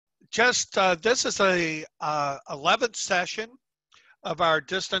This is a 11th session of our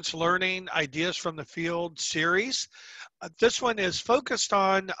distance learning ideas from the field series. This one is focused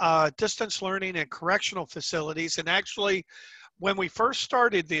on distance learning in correctional facilities. And actually, when we first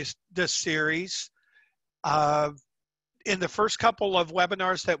started this series, in the first couple of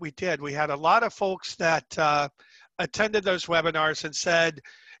webinars that we did, we had a lot of folks that attended those webinars and said,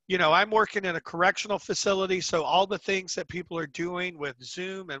 you know, I'm working in a correctional facility, so all the things that people are doing with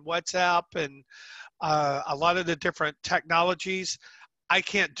Zoom and WhatsApp and a lot of the different technologies, I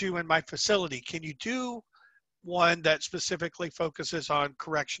can't do in my facility. Can you do one that specifically focuses on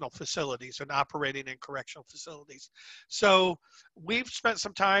correctional facilities and operating in correctional facilities? So we've spent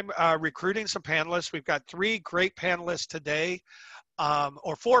some time recruiting some panelists. We've got 3 great panelists today,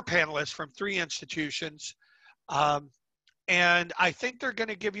 or 4 panelists from 3 institutions. And I think they're going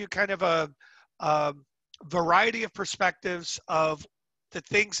to give you kind of a variety of perspectives of the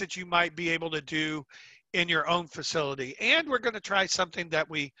things that you might be able to do in your own facility. And we're going to try something that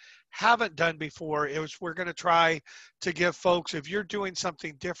we haven't done before. We're going to try to give folks, if you're doing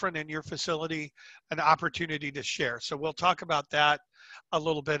something different in your facility, an opportunity to share. So we'll talk about that a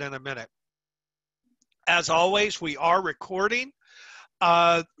little bit in a minute. As always, we are recording.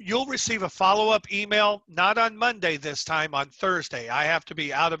 You'll receive a follow-up email, not on Monday this time, on Thursday. I have to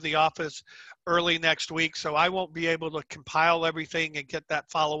be out of the office early next week, so I won't be able to compile everything and get that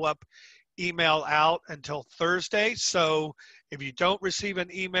follow-up email out until Thursday. So if you don't receive an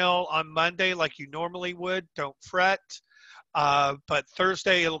email on Monday like you normally would, don't fret. But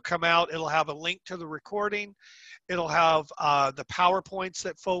Thursday it'll come out. It'll have a link to the recording. It'll have the PowerPoints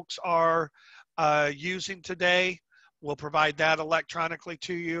that folks are using today. We'll provide that electronically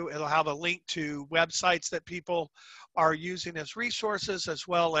to you. It'll have a link to websites that people are using as resources, as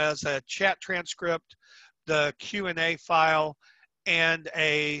well as a chat transcript, the Q&A file, and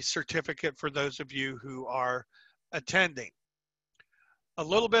a certificate for those of you who are attending. A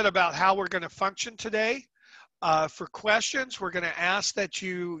little bit about how we're going to function today. For questions, we're going to ask that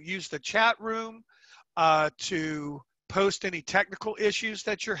you use the chat room to post any technical issues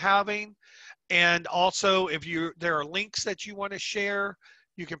that you're having. And also, if there are links that you want to share,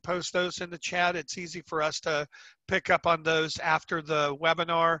 you can post those in the chat. It's easy for us to pick up on those after the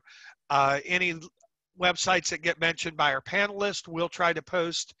webinar. Any websites that get mentioned by our panelists, we'll try to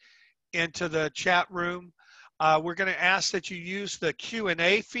post into the chat room. We're going to ask that you use the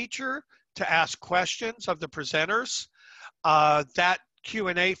Q&A feature to ask questions of the presenters. That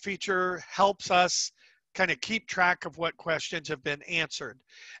Q&A feature helps us kind of keep track of what questions have been answered.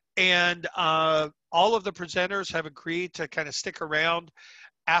 And all of the presenters have agreed to kind of stick around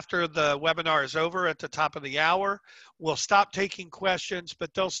after the webinar is over at the top of the hour. We'll stop taking questions,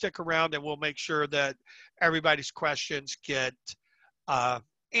 but they'll stick around and we'll make sure that everybody's questions get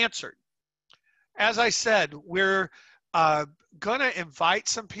answered. As I said, we're going to invite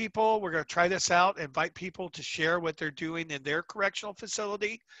some people. We're going to try this out, invite people to share what they're doing in their correctional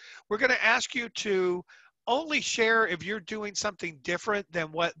facility. We're going to ask you to only share if you're doing something different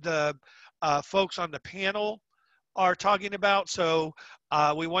than what the folks on the panel are talking about. So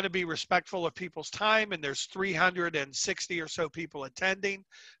we want to be respectful of people's time, and there's 360 or so people attending.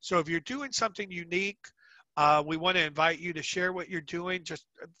 So if you're doing something unique, we want to invite you to share what you're doing just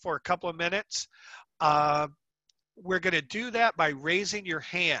for a couple of minutes. We're going to do that by raising your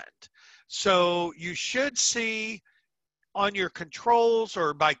hand. So you should see on your controls,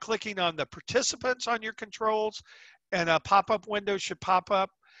 or by clicking on the participants on your controls, and a pop-up window should pop up.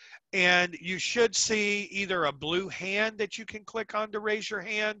 And you should see either a blue hand that you can click on to raise your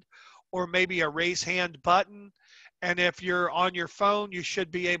hand, or maybe a raise hand button. And if you're on your phone, you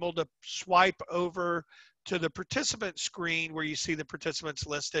should be able to swipe over to the participant screen where you see the participants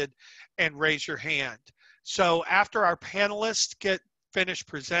listed and raise your hand. So after our panelists get finished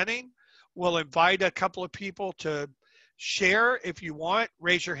presenting, we'll invite a couple of people to share. If you want,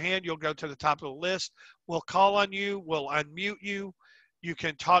 raise your hand, you'll go to the top of the list. We'll call on you, we'll unmute you. You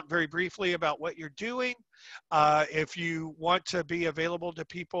can talk very briefly about what you're doing. If you want to be available to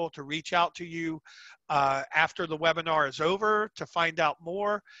people to reach out to you after the webinar is over to find out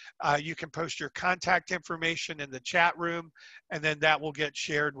more, you can post your contact information in the chat room, and then that will get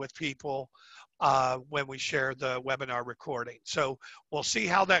shared with people when we share the webinar recording. So we'll see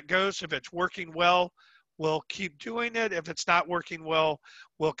how that goes. If it's working well, we'll keep doing it. If it's not working well,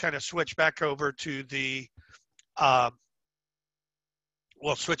 we'll kind of switch back over to the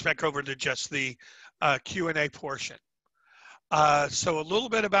just the Q&A portion. So a little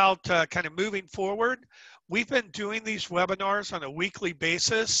bit about kind of moving forward. We've been doing these webinars on a weekly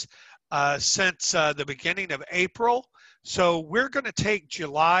basis since the beginning of April. So we're going to take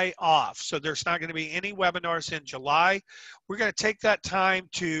July off. So there's not going to be any webinars in July. We're going to take that time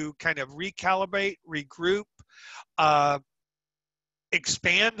to kind of recalibrate, regroup, uh,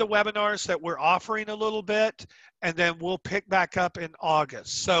 expand the webinars that we're offering a little bit, and then we'll pick back up in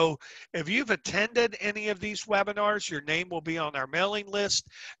August. So if you've attended any of these webinars, your name will be on our mailing list,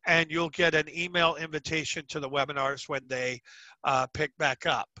 and you'll get an email invitation to the webinars when they pick back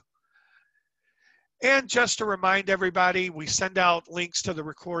up. And just to remind everybody, we send out links to the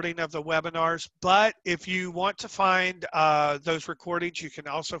recording of the webinars, but if you want to find those recordings, you can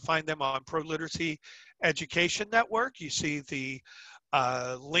also find them on Pro Literacy Education Network. You see the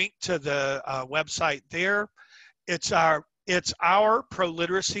link to the website there. It's our Pro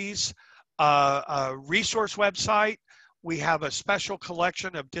Literacy's resource website. We have a special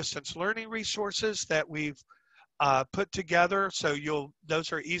collection of distance learning resources that we've put together, so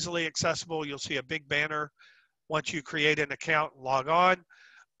those are easily accessible. You'll see a big banner once you create an account and log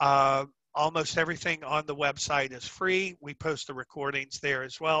on. Almost everything on the website is free. We post the recordings there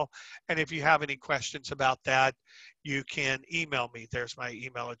as well. And if you have any questions about that, you can email me. There's my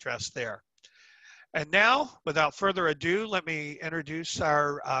email address there. And now, without further ado, let me introduce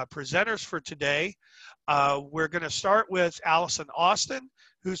our presenters for today. We're going to start with Alison Austin,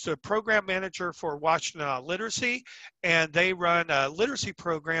 who's the program manager for Washtenaw Literacy, and they run a literacy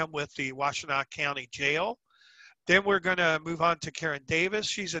program with the Washtenaw County Jail. Then we're going to move on to Karen Davis.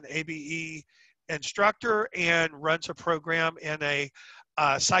 She's an ABE instructor and runs a program in a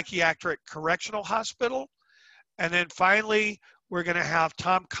psychiatric correctional hospital. And then finally, we're going to have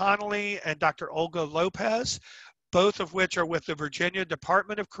Tom Connolly and Dr. Olga Lopez, both of which are with the Virginia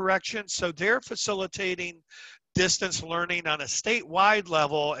Department of Corrections. So they're facilitating distance learning on a statewide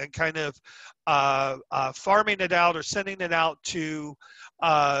level and kind of farming it out or sending it out to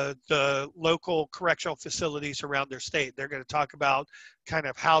the local correctional facilities around their state. They're going to talk about kind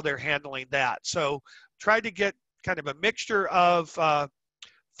of how they're handling that. So try to get kind of a mixture of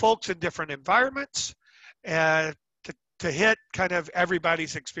folks in different environments and to hit kind of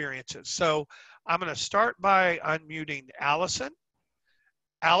everybody's experiences. So I'm going to start by unmuting Alison.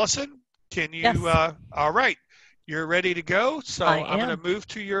 Alison, can you, yes. All right, you're ready to go. So I'm going to move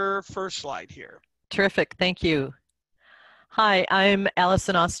to your first slide here. Terrific, thank you. Hi, I'm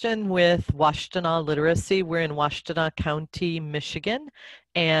Alison Austin with Washtenaw Literacy. We're in Washtenaw County, Michigan,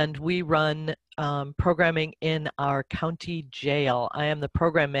 and we run programming in our county jail. I am the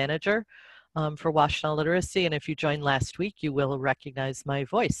program manager for Washtenaw Literacy, and if you joined last week, you will recognize my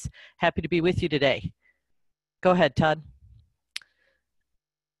voice. Happy to be with you today. Go ahead, Todd.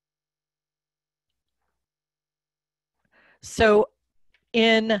 So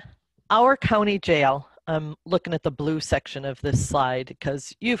in our county jail, I'm looking at the blue section of this slide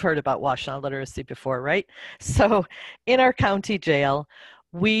because you've heard about Washtenaw Literacy before, right? So in our county jail,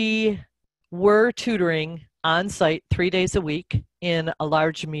 we were tutoring on site 3 days a week in a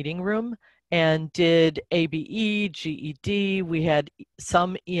large meeting room and did ABE, GED. We had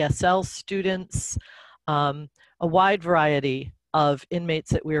some ESL students, a wide variety of inmates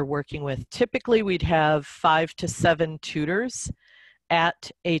that we were working with. Typically, we'd have 5 to 7 tutors at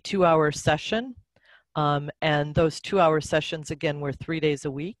a 2-hour session. And those 2-hour sessions, again, were 3 days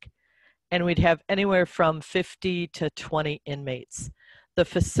a week. And we'd have anywhere from 50 to 20 inmates. The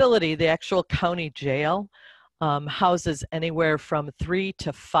facility, the actual county jail, houses anywhere from 300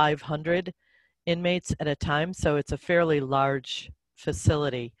 to 500 inmates at a time. So it's a fairly large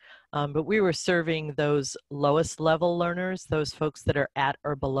facility. But we were serving those lowest level learners, those folks that are at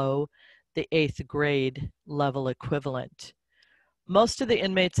or below the 8th grade level equivalent. Most of the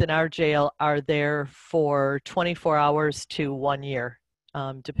inmates in our jail are there for 24 hours to 1 year,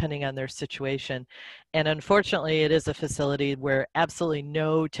 depending on their situation. And unfortunately, it is a facility where absolutely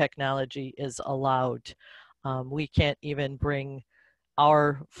no technology is allowed. We can't even bring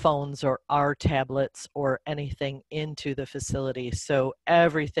our phones or our tablets or anything into the facility. So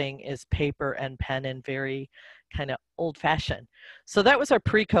everything is paper and pen and very kind of old-fashioned. So that was our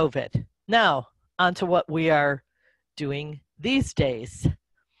pre-COVID. Now, on to what we are doing these days.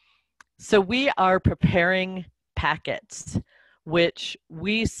 So we are preparing packets, which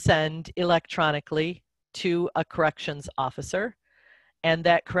we send electronically to a corrections officer, and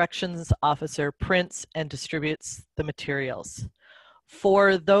that corrections officer prints and distributes the materials.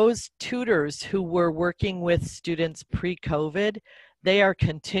 For those tutors who were working with students pre-COVID, they are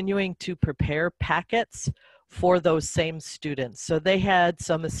continuing to prepare packets for those same students. So they had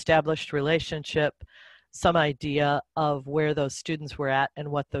some established relationship, some idea of where those students were at and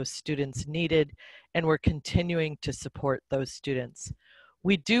what those students needed, and we're continuing to support those students.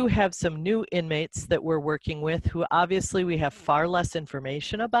 We do have some new inmates that we're working with who obviously we have far less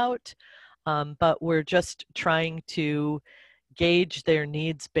information about, but we're just trying to gauge their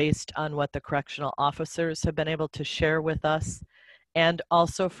needs based on what the correctional officers have been able to share with us, and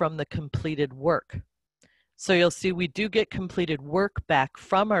also from the completed work. So you'll see we do get completed work back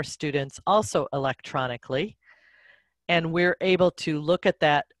from our students also electronically, and we're able to look at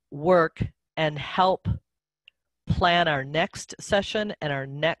that work and help plan our next session and our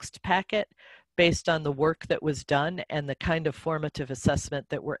next packet based on the work that was done and the kind of formative assessment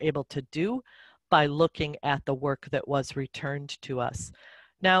that we're able to do by looking at the work that was returned to us.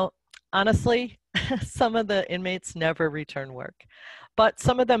 Now, honestly, some of the inmates never return work, but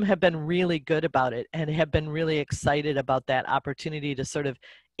some of them have been really good about it and have been really excited about that opportunity to sort of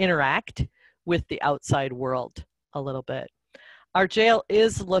interact with the outside world a little bit. Our jail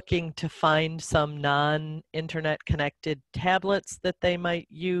is looking to find some non-internet connected tablets that they might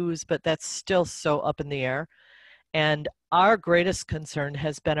use, but that's still so up in the air. And our greatest concern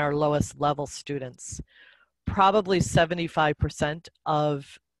has been our lowest level students. Probably 75%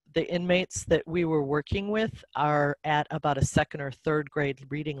 of the inmates that we were working with are at about a second or third grade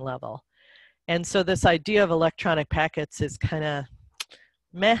reading level. And so this idea of electronic packets is kind of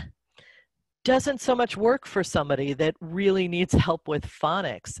meh. Doesn't so much work for somebody that really needs help with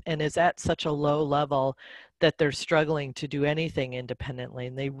phonics and is at such a low level that they're struggling to do anything independently,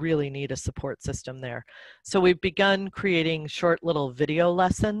 and they really need a support system there. So we've begun creating short little video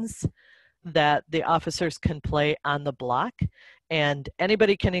lessons that the officers can play on the block, and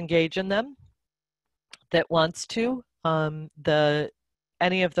anybody can engage in them that wants to.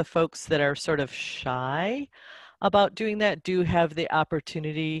 Any of the folks that are sort of shy about doing that do have the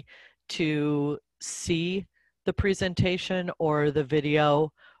opportunity to see the presentation or the video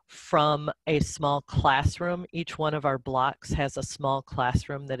from a small classroom. Each one of our blocks has a small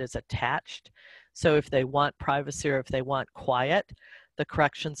classroom that is attached. So if they want privacy or if they want quiet, the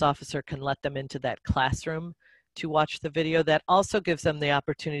corrections officer can let them into that classroom to watch the video. That also gives them the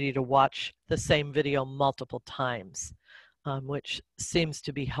opportunity to watch the same video multiple times, which seems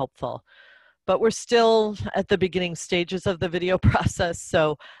to be helpful. But we're still at the beginning stages of the video process,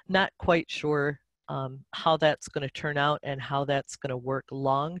 so not quite sure how that's going to turn out and how that's going to work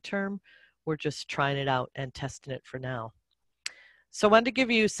long term. We're just trying it out and testing it for now. So I wanted to give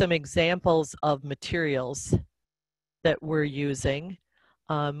you some examples of materials that we're using.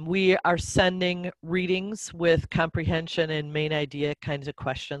 We are sending readings with comprehension and main idea kinds of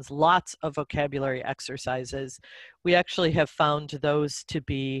questions, lots of vocabulary exercises. We actually have found those to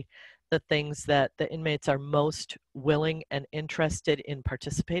be the things that the inmates are most willing and interested in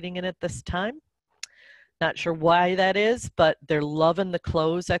participating in at this time. Not sure why that is, but they're loving the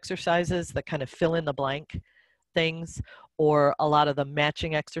close exercises, the kind of fill in the blank things, or a lot of the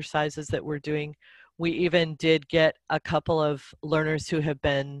matching exercises that we're doing. We even did get a couple of learners who have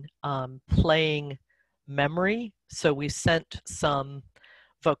been playing memory. So we sent some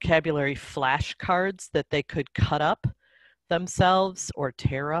vocabulary flashcards that they could cut up themselves or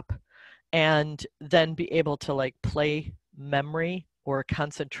tear up, and then be able to like play memory or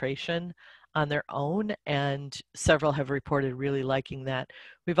concentration on their own, and several have reported really liking that.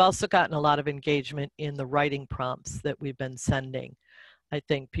 We've also gotten a lot of engagement in the writing prompts that we've been sending. I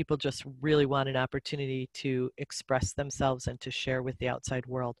think people just really want an opportunity to express themselves and to share with the outside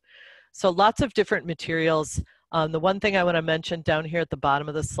world. So lots of different materials. The one thing I want to mention down here at the bottom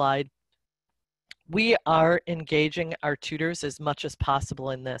of the slide, we are engaging our tutors as much as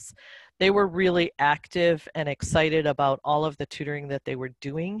possible in this. They were really active and excited about all of the tutoring that they were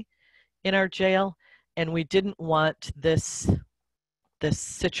doing in our jail, and we didn't want this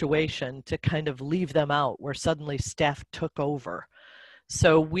situation to kind of leave them out where suddenly staff took over.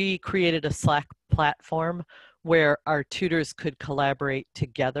 So we created a Slack platform where our tutors could collaborate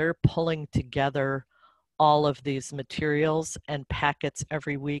together, pulling together all of these materials and packets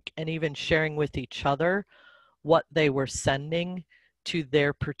every week, and even sharing with each other what they were sending to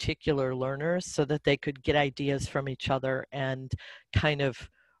their particular learners so that they could get ideas from each other and kind of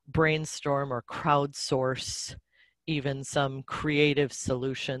brainstorm or crowdsource even some creative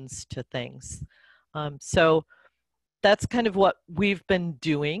solutions to things. So that's kind of what we've been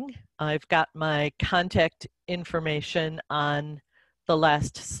doing. I've got my contact information on the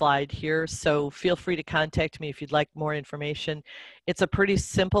last slide here, so feel free to contact me if you'd like more information. It's a pretty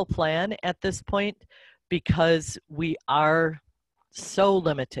simple plan at this point because we are so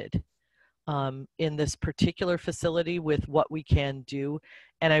limited in this particular facility with what we can do.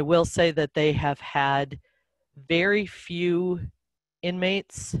 And I will say that they have had very few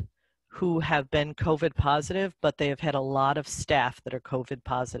inmates who have been COVID positive, but they have had a lot of staff that are COVID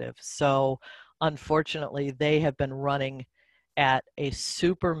positive. So unfortunately, they have been running at a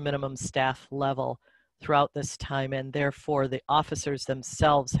super minimum staff level throughout this time, and therefore the officers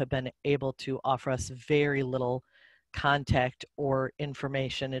themselves have been able to offer us very little contact or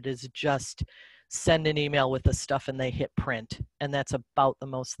information. It is just send an email with the stuff and they hit print, and that's about the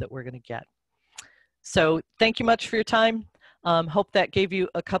most that we're going to get. So thank you much for your time. Hope that gave you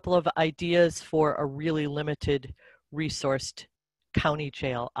a couple of ideas for a really limited resourced county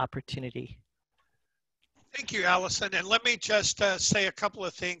jail opportunity. Thank you, Allison. And let me just say a couple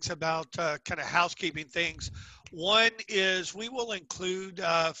of things about kind of housekeeping things. One is we will include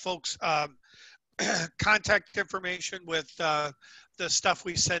folks' contact information with the stuff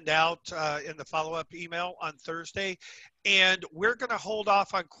we send out in the follow-up email on Thursday. And we're going to hold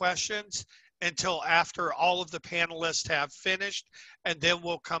off on questions until after all of the panelists have finished, and then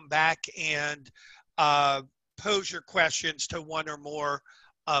we'll come back and pose your questions to one or more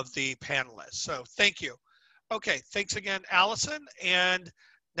of the panelists. So thank you. Okay, thanks again, Allison. And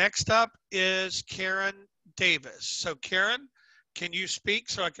next up is Karen Davis. So Karen, can you speak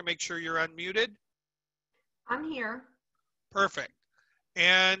so I can make sure you're unmuted? I'm here. Perfect.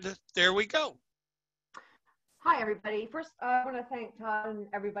 And there we go. Hi, everybody. First, I want to thank Todd and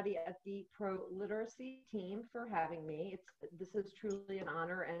everybody at the Pro Literacy team for having me. This is truly an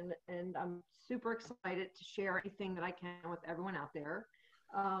honor, and I'm super excited to share anything that I can with everyone out there.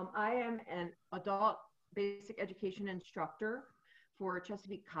 I am an adult basic education instructor for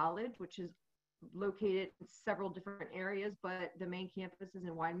Chesapeake College, which is located in several different areas, but the main campus is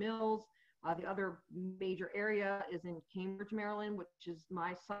in Wide Mills. The other major area is in Cambridge, Maryland, which is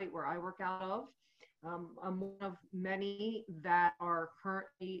my site where I work out of. I'm one of many that are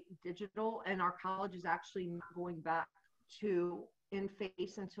currently digital, and our college is actually not going back to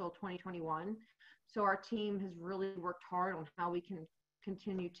in-face until 2021. So our team has really worked hard on how we can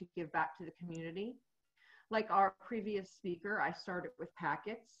continue to give back to the community. Like our previous speaker, I started with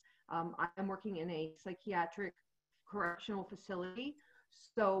packets. I'm working in a psychiatric correctional facility.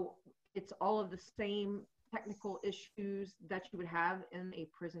 So it's all of the same technical issues that you would have in a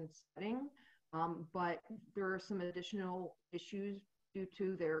prison setting. But there are some additional issues due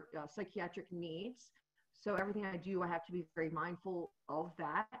to their psychiatric needs. So everything I do, I have to be very mindful of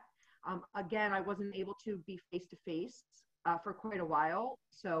that. Again, I wasn't able to be face-to-face for quite a while.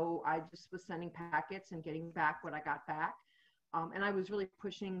 So I just was sending packets and getting back what I got back. And I was really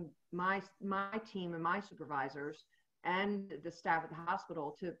pushing my team and my supervisors and the staff at the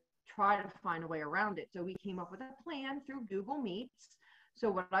hospital to try to find a way around it. So we came up with a plan through Google Meets. So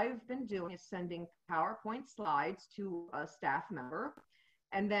what I've been doing is sending PowerPoint slides to a staff member.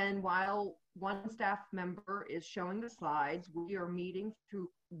 And then while one staff member is showing the slides, we are meeting through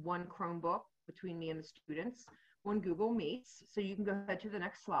one Chromebook between me and the students, one Google Meets. So you can go ahead to the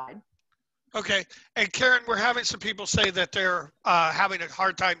next slide. Okay. And Karen, we're having some people say that they're having a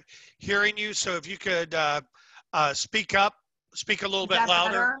hard time hearing you. So if you could speak up, speak a little bit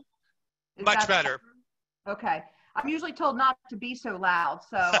louder. Much better. Okay. I'm usually told not to be so loud,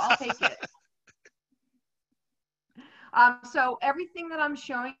 so I'll take it. So everything that I'm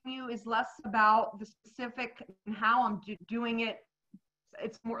showing you is less about the specific and how I'm doing it.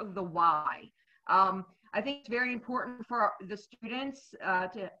 It's more of the why. I think it's very important for the students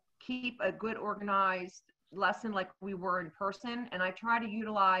to keep a good organized lesson like we were in person. And I try to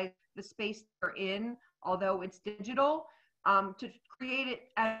utilize the space they're in, although it's digital, to create it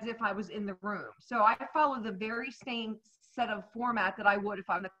as if I was in the room. So I follow the very same set of format that I would if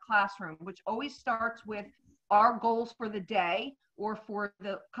I'm in the classroom, which always starts with our goals for the day or for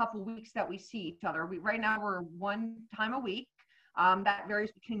the couple weeks that we see each other. Right now we're one time a week. That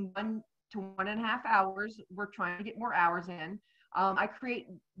varies between 1 to 1.5 hours. We're trying to get more hours in. I create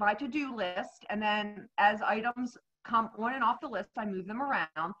my to-do list, and then as items come on and off the list, I move them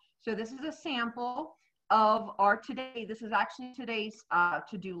around. So this is a sample of our today. This is actually today's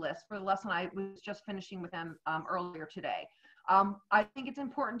to-do list for the lesson I was just finishing with them earlier today. I think it's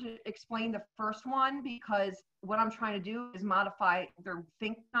important to explain the first one because what I'm trying to do is modify their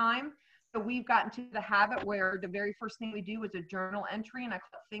think time. So we've gotten to the habit where the very first thing we do is a journal entry, and I call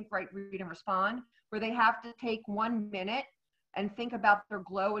it think, write, read, and respond, where they have to take 1 minute and think about their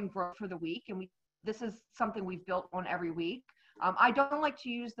glow and growth for the week. And this is something we've built on every week. I don't like to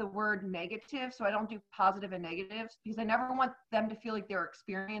use the word negative, so I don't do positive and negatives because I never want them to feel like their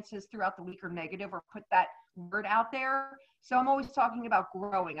experiences throughout the week are negative or put that word out there. So I'm always talking about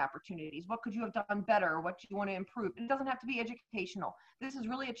growing opportunities. What could you have done better? What do you want to improve? It doesn't have to be educational. This is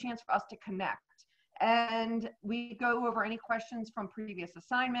really a chance for us to connect. and we go over any questions from previous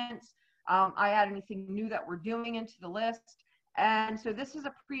assignments. I add anything new that we're doing into the list. And so this is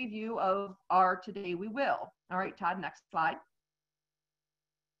a preview of our Today We Will. All right, Todd, next slide.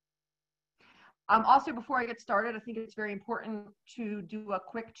 Also, before I get started, I think it's very important to do a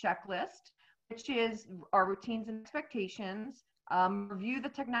quick checklist, which is our routines and expectations. Review the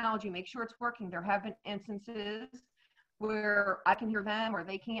technology, make sure it's working. There have been instances where I can hear them or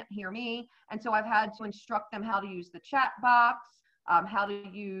they can't hear me. And so I've had to instruct them how to use the chat box, how to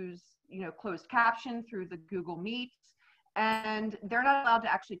use, closed caption through the Google Meets. And they're not allowed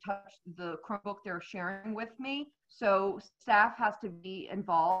to actually touch the Chromebook they're sharing with me. So staff has to be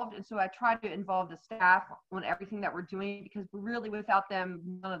involved. And so I try to involve the staff on everything that we're doing, because really without them,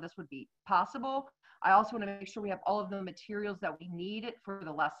 none of this would be possible. I also want to make sure we have all of the materials that we need for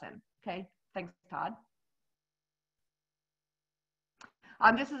the lesson. Okay, thanks, Todd.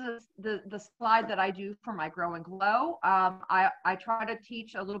 This is the slide that I do for my Grow and Glow. I try to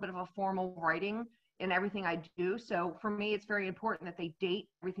teach a little bit of a formal writing in everything I do. So for me, it's very important that they date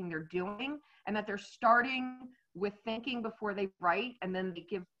everything they're doing, and that they're starting with thinking before they write, and then they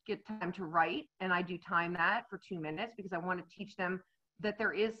get time to write. And I do time that for 2 minutes, because I want to teach them that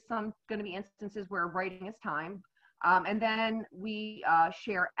there is going to be instances where writing is timed. And then we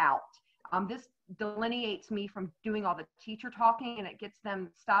share out. This delineates me from doing all the teacher talking, and it gets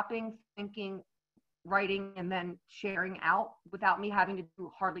them stopping, thinking, writing, and then sharing out without me having to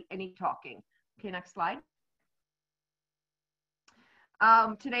do hardly any talking. Okay, next slide.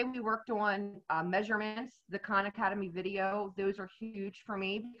 Today we worked on measurements, the Khan Academy video. Those are huge for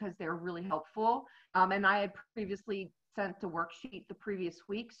me because they're really helpful. And I had previously sent the worksheet the previous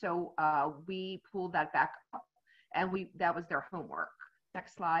week, so we pulled that back up, and that was their homework.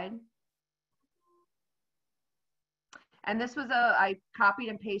 Next slide. And this was I copied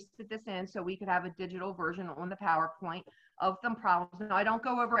and pasted this in so we could have a digital version on the PowerPoint of some problems. Now, I don't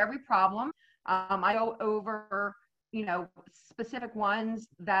go over every problem. I go over, specific ones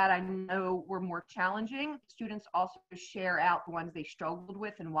that I know were more challenging. Students also share out the ones they struggled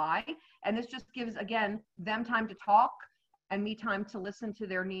with and why. And this just gives, again, them time to talk and me time to listen to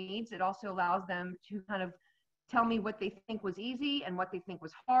their needs. It also allows them to kind of tell me what they think was easy and what they think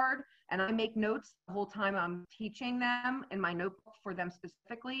was hard. And I make notes the whole time I'm teaching them in my notebook for them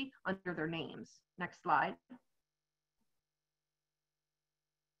specifically under their names. Next slide.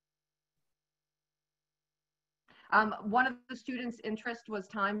 One of the students' interest was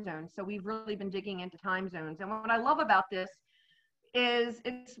time zones. So we've really been digging into time zones. And what I love about this is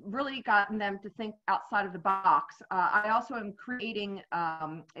it's really gotten them to think outside of the box. I also am creating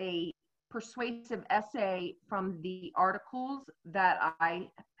a persuasive essay from the articles that I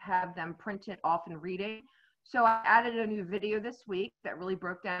have them printed off and reading. So I added a new video this week that really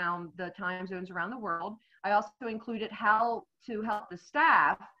broke down the time zones around the world. I also included how to help the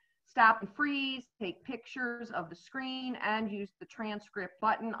staff stop and freeze, take pictures of the screen, and use the transcript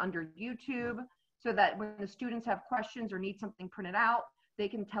button under YouTube so that when the students have questions or need something printed out, they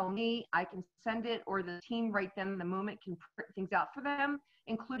can tell me, I can send it, or the team right then in the moment can print things out for them.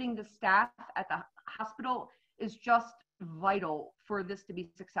 Including the staff at the hospital is just vital for this to be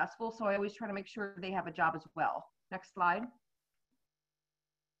successful. So I always try to make sure they have a job as well. Next slide.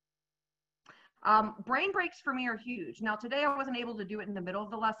 Brain breaks for me are huge. Now today I wasn't able to do it in the middle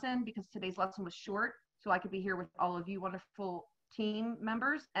of the lesson because today's lesson was short, so I could be here with all of you wonderful team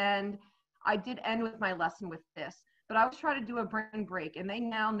members. And I did end with my lesson with this, but I was trying to do a brain break, and they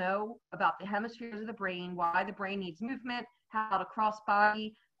now know about the hemispheres of the brain, why the brain needs movement, how to cross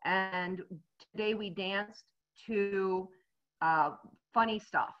body. And today we danced to funny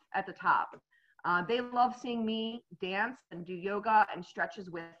stuff at the top. They love seeing me dance and do yoga and stretches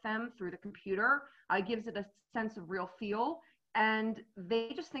with them through the computer. It gives it a sense of real feel. And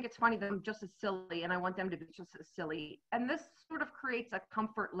they just think it's funny that I'm just as silly, and I want them to be just as silly. And this sort of creates a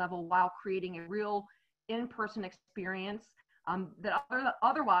comfort level while creating a real in-person experience that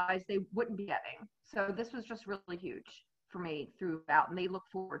otherwise they wouldn't be getting. So this was just really huge for me throughout, and they look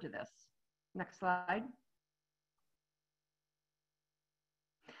forward to this. Next slide.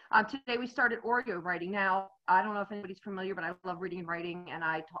 Today we started Oreo writing. Now, I don't know if anybody's familiar, but I love reading and writing, and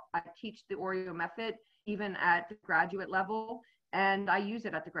I teach the Oreo method even at the graduate level, and I use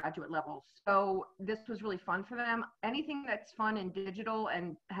it at the graduate level. So this was really fun for them. Anything that's fun and digital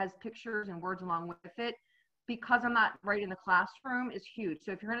and has pictures and words along with it, because I'm not right in the classroom, is huge.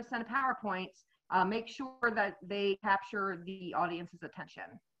 So if you're going to send PowerPoints, make sure that they capture the audience's attention.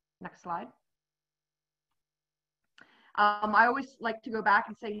 Next slide. I always like to go back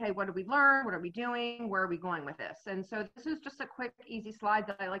and say, hey, what did we learn? What are we doing? Where are we going with this? And so this is just a quick, easy slide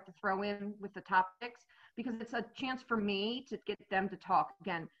that I like to throw in with the topics, because it's a chance for me to get them to talk.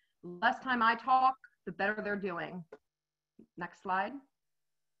 Again, less time I talk, the better they're doing. Next slide.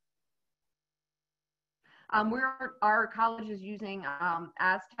 Our college is using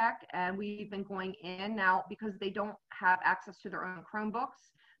Aztec, and we've been going in now because they don't have access to their own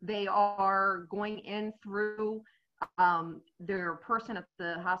Chromebooks. They are going in through their person at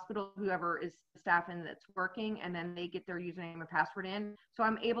the hospital, whoever is staff and that's working, and then they get their username and password in. So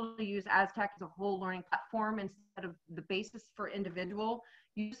I'm able to use Aztec as a whole learning platform instead of the basis for individual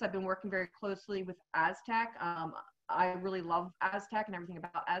use. I've been working very closely with Aztec. I really love Aztec and everything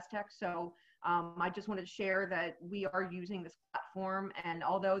about Aztec. So I just wanted to share that we are using this platform, and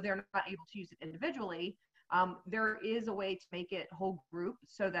although they're not able to use it individually, there is a way to make it whole group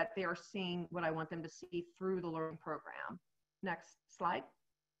so that they are seeing what I want them to see through the learning program. Next slide.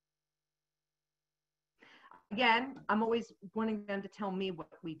 Again, I'm always wanting them to tell me what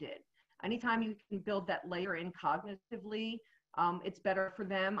we did. Anytime you can build that layer in cognitively, it's better for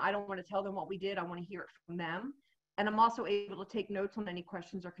them. I don't want to tell them what we did. I want to hear it from them. And I'm also able to take notes on any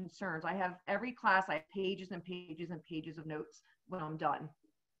questions or concerns. I have every class, I have pages and pages and pages of notes when I'm done.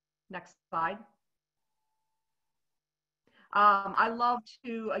 Next slide. I love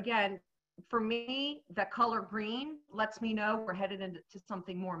to, again, for me, that color green lets me know we're headed into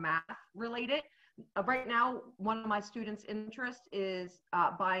something more math related. Right now, one of my students' interests is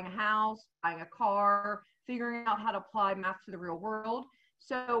buying a house, buying a car, figuring out how to apply math to the real world.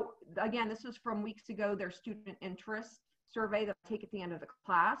 So again, this is from weeks ago, their student interest survey that I take at the end of the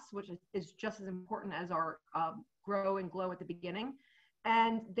class, which is just as important as our grow and glow at the beginning.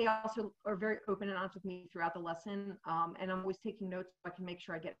 And they also are very open and honest with me throughout the lesson. And I'm always taking notes so I can make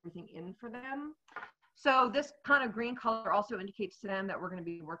sure I get everything in for them. So this kind of green color also indicates to them that we're going to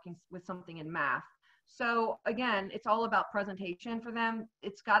be working with something in math. So again, it's all about presentation for them.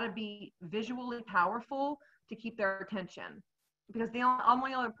 It's got to be visually powerful to keep their attention, because the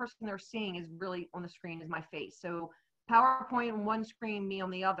only other person they're seeing is really on the screen is my face. So PowerPoint on one screen, me on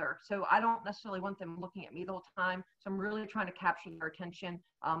the other. So I don't necessarily want them looking at me the whole time. So I'm really trying to capture their attention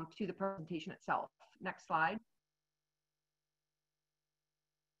to the presentation itself. Next slide.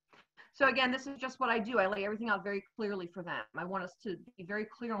 So again, this is just what I do. I lay everything out very clearly for them. I want us to be very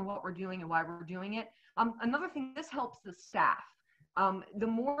clear on what we're doing and why we're doing it. Another thing, this helps the staff. The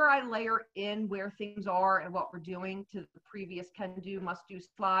more I layer in where things are and what we're doing to the previous can do, must do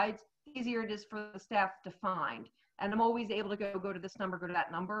slides, the easier it is for the staff to find. And I'm always able to go to this number, go to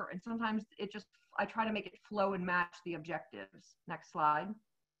that number. And sometimes it just, I try to make it flow and match the objectives. Next slide.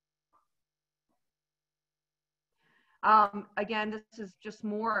 Again, this is just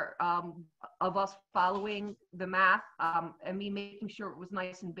more of us following the math and me making sure it was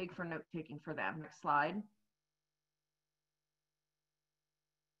nice and big for note taking for them. Next slide.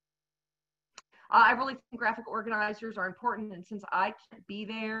 I really think graphic organizers are important, and since I can't be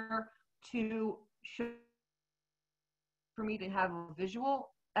there to show, for me to have a visual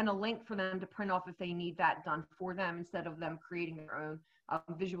and a link for them to print off if they need that done for them, instead of them creating their own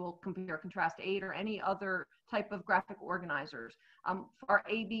visual compare contrast aid or any other type of graphic organizers. For our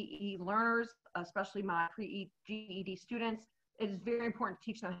ABE learners, especially my pre-GED students, it is very important to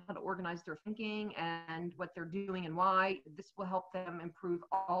teach them how to organize their thinking and what they're doing and why. This will help them improve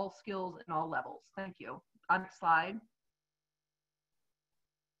all skills and all levels. Thank you. Next slide.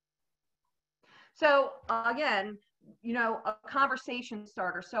 So again, you know, a conversation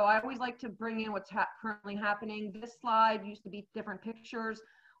starter. So I always like to bring in what's currently happening. This slide used to be different pictures.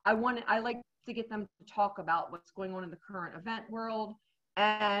 I like to get them to talk about what's going on in the current event world.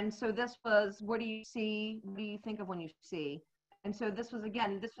 And so this was, what do you see? What do you think of when you see? And so this was,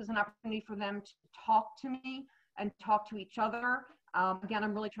 again, this was an opportunity for them to talk to me and talk to each other. Again,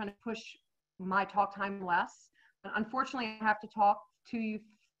 I'm really trying to push my talk time less. Unfortunately, I have to talk to you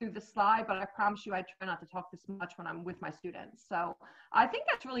through the slide, but I promise you I try not to talk this much when I'm with my students. So I think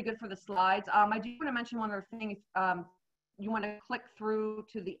that's really good for the slides. I do want to mention one other thing. If you want to click through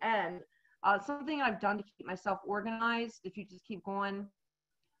to the end, something I've done to keep myself organized, if you just keep going,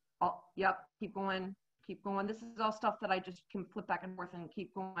 yep, keep going. Keep going. This is all stuff that I just can flip back and forth and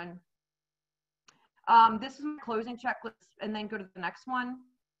keep going. This is my closing checklist, and then go to the next one.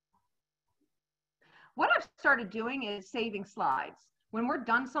 What I've started doing is saving slides. When we're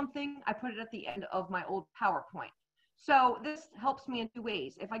done something, I put it at the end of my old PowerPoint. So this helps me in two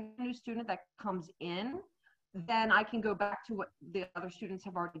ways. If I get a new student that comes in, then I can go back to what the other students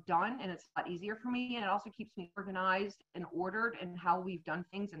have already done, and it's a lot easier for me. And it also keeps me organized and ordered in how we've done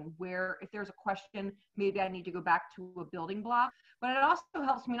things, and where, if there's a question, maybe I need to go back to a building block. But it also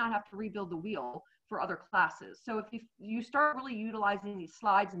helps me not have to rebuild the wheel for other classes. So if you start really utilizing these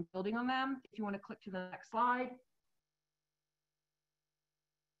slides and building on them, if you want to click to the next slide.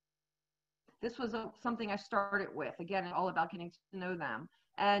 This was something I started with. Again, it's all about getting to know them.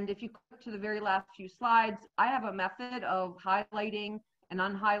 And if you click to the very last few slides, I have a method of highlighting and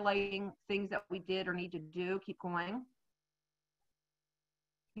unhighlighting things that we did or need to do. Keep going.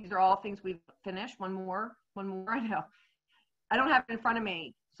 These are all things we've finished. One more, I know. I don't have it in front of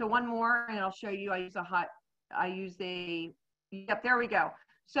me. So one more, and I'll show you. Yep, there we go.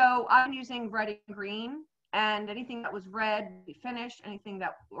 So I'm using red and green, and anything that was red, we finished. Anything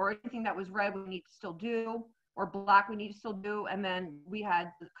that was red, we need to still do, or black, we need to still do. And then we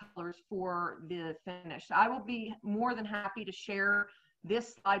had the colors for the finish. So I will be more than happy to share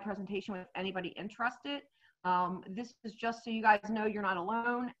this slide presentation with anybody interested. This is just so you guys know you're not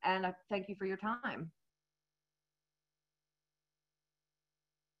alone, and I thank you for your time.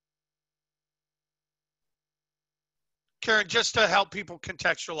 Karen, just to help people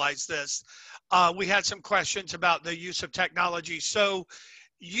contextualize this, we had some questions about the use of technology. So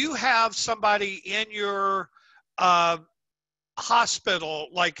you have somebody in your hospital,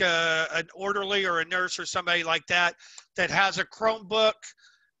 like an orderly or a nurse or somebody like that, that has a Chromebook,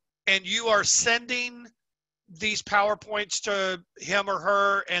 and you are sending these PowerPoints to him or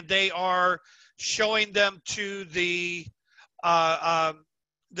her, and they are showing them to the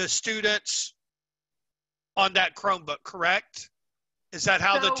students on that Chromebook, correct? Is that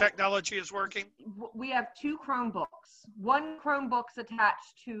how the technology is working? We have two Chromebooks. One Chromebook's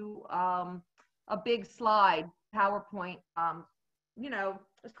attached to a big slide, PowerPoint, you know,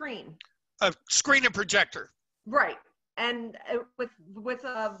 a screen. A screen and projector. Right, and with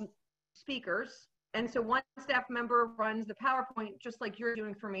speakers. And so one staff member runs the PowerPoint, just like you're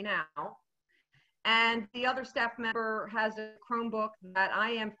doing for me now. And the other staff member has a Chromebook that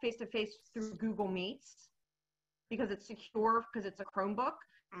I am face-to-face through Google Meets, because it's secure, because it's a Chromebook,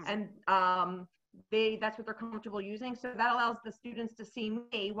 and that's what they're comfortable using. So that allows the students to see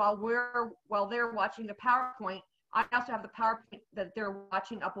me while they're watching the PowerPoint. I also have the PowerPoint that they're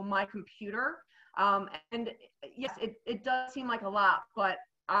watching up on my computer. And yes, it does seem like a lot, but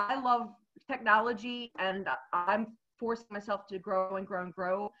I love technology, and I'm forcing myself to grow and grow and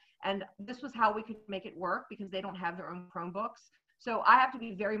grow. And this was how we could make it work, because they don't have their own Chromebooks. So I have to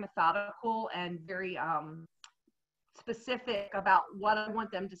be very methodical and very specific about what I want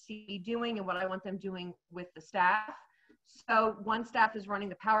them to see doing and what I want them doing with the staff. So one staff is running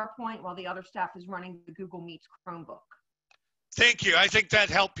the PowerPoint while the other staff is running the Google Meets Chromebook. Thank you. I think that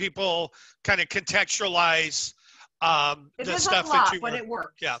helped people kind of contextualize the stuff that you but it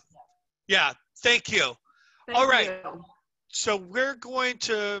works. Yeah. Yeah. Thank you. All right. So we're going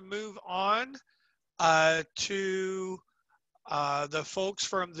to move on to the folks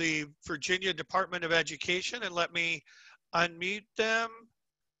from the Virginia Department of Education, and let me unmute them.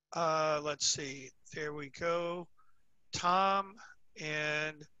 Let's see, there we go. Tom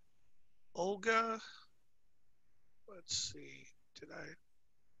and Olga. Let's see,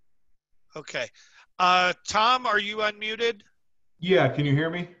 okay. Tom, are you unmuted? Yeah, can you hear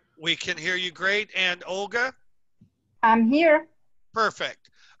me? We can hear you great. And Olga? I'm here. Perfect.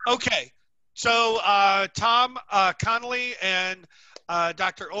 Okay. So Tom Connolly and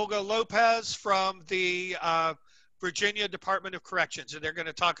Dr. Olga Lopez from the Virginia Department of Corrections, and they're going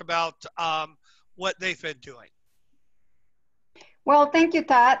to talk about what they've been doing. Well, thank you,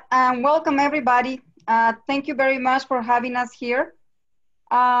 Todd, and welcome everybody. Thank you very much for having us here.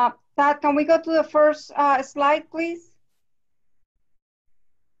 Todd, can we go to the first slide, please?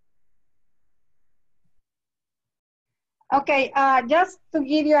 Okay, just to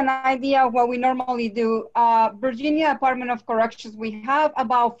give you an idea of what we normally do, Virginia Department of Corrections, we have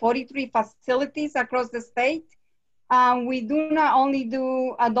about 43 facilities across the state. We do not only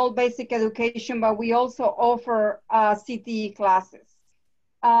do adult basic education, but we also offer CTE classes.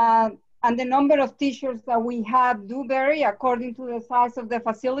 And the number of teachers that we have do vary according to the size of the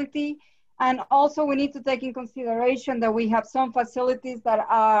facility. And also we need to take in consideration that we have some facilities that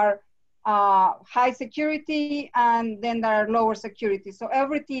are high security, and then there are lower security. So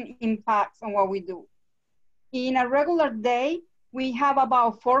everything impacts on what we do. In a regular day, we have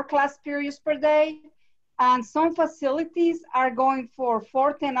about 4 class periods per day, and some facilities are going for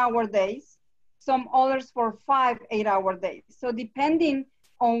 4 10-hour days, some others for 5 8-hour days. So depending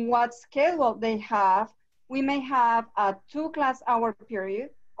on what schedule they have, we may have a 2 class hour period,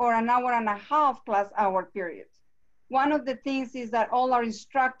 or an hour and a half class hour periods. One of the things is that all our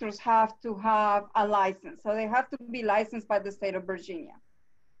instructors have to have a license. So they have to be licensed by the state of Virginia.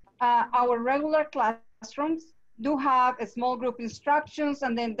 Our regular classrooms do have a small group instructions,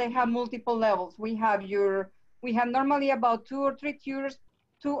 and then they have multiple levels. We have normally about two or three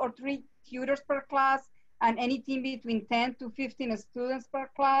tutors per class, and anything between 10 to 15 students per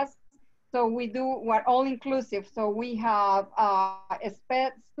class. So we're all inclusive. So we have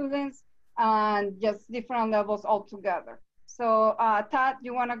SPED students and just different levels altogether. So Todd,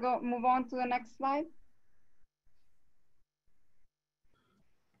 you want to move on to the next slide?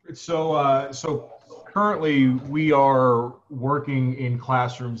 So currently we are working in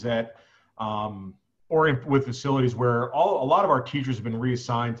classrooms that, with facilities where a lot of our teachers have been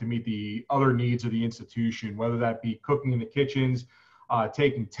reassigned to meet the other needs of the institution, whether that be cooking in the kitchens,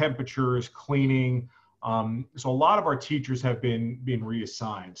 taking temperatures, cleaning. So a lot of our teachers have been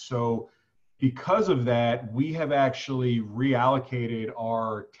reassigned. So because of that, we have actually reallocated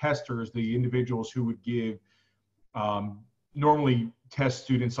our testers, the individuals who would give normally test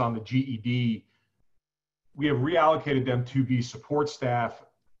students on the GED. We have reallocated them to be support staff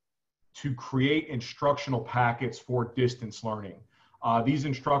to create instructional packets for distance learning. These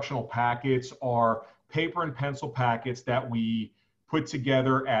instructional packets are paper and pencil packets that we put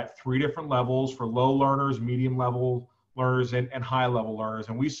together at 3 different levels for low learners, medium level learners, and high level learners.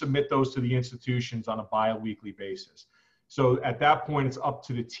 And we submit those to the institutions on a bi-weekly basis. So at that point, it's up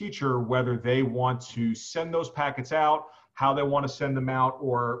to the teacher whether they want to send those packets out, how they want to send them out,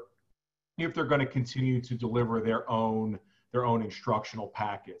 or if they're going to continue to deliver their own instructional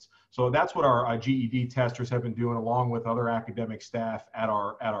packets. So that's what our GED testers have been doing, along with other academic staff at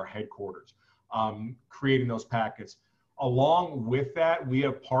our headquarters, creating those packets. Along with that, we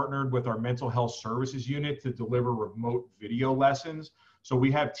have partnered with our mental health services unit to deliver remote video lessons. So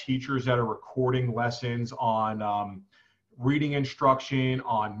we have teachers that are recording lessons on reading instruction,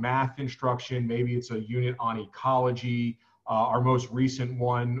 on math instruction. Maybe it's a unit on ecology. Our most recent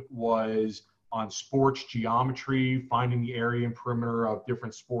one was on sports geometry, finding the area and perimeter of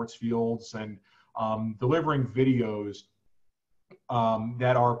different sports fields, and delivering videos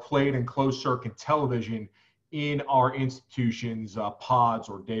that are played in closed circuit television in our institution's pods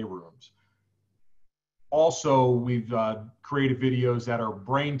or day rooms. Also, we've created videos that are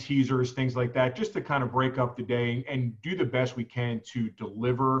brain teasers, things like that, just to kind of break up the day and do the best we can to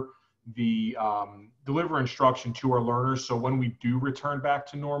deliver instruction to our learners. So when we do return back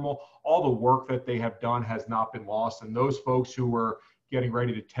to normal, all the work that they have done has not been lost. And those folks who are getting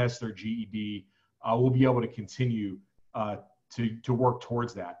ready to test their GED will be able to continue to work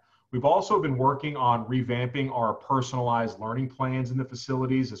towards that. We've also been working on revamping our personalized learning plans in the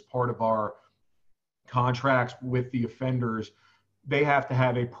facilities as part of our contracts with the offenders. They have to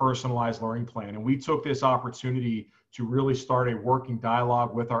have a personalized learning plan. And we took this opportunity to really start a working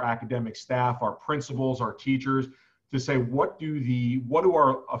dialogue with our academic staff, our principals, our teachers, to say, what do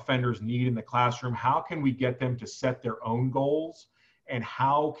our offenders need in the classroom? How can we get them to set their own goals? And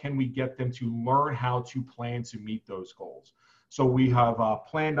how can we get them to learn how to plan to meet those goals? So we have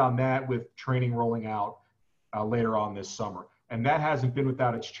planned on that, with training rolling out later on this summer. And that hasn't been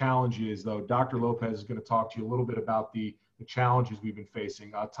without its challenges, though. Dr. Lopez is going to talk to you a little bit about the challenges we've been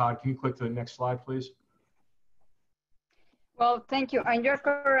facing. Todd, can you click to the next slide, please? Well, thank you, and you're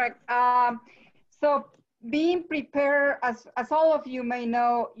correct. So being prepared, as all of you may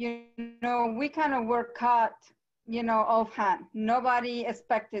know, we kind of were caught, offhand. Nobody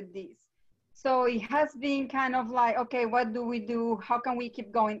expected this. So it has been kind of like, okay, what do we do? How can we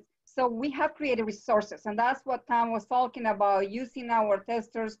keep going? So we have created resources, and that's what Tom was talking about, using our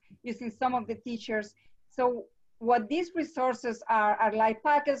testers, using some of the teachers. So what these resources are like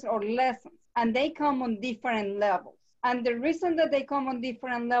packets or lessons, and they come on different levels. And the reason that they come on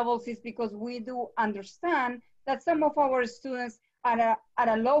different levels is because we do understand that some of our students are at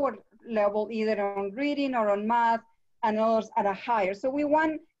a lower level, either on reading or on math, and others at a higher. So we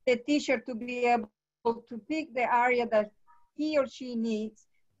want the teacher to be able to pick the area that he or she needs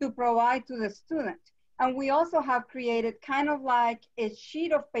to provide to the student. And we also have created kind of like a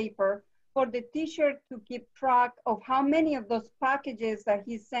sheet of paper for the teacher to keep track of how many of those packages that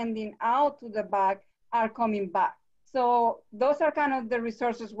he's sending out to the back are coming back. So those are kind of the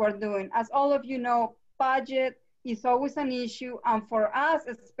resources we're doing. As all of you know, budget is always an issue. And for us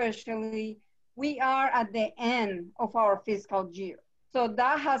especially, we are at the end of our fiscal year. So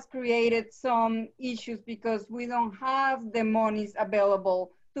that has created some issues because we don't have the monies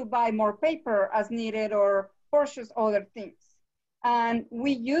available to buy more paper as needed or purchase other things. And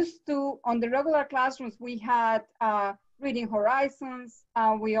we used to, on the regular classrooms, we had Reading Horizons.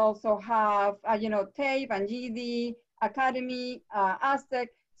 We also have, TAFE and GED, Academy, Aztec.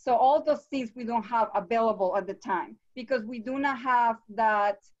 So all those things we don't have available at the time because we do not have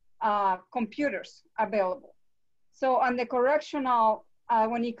that computers available. So on the correctional,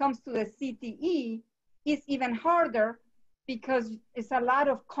 when it comes to the CTE, it's even harder because it's a lot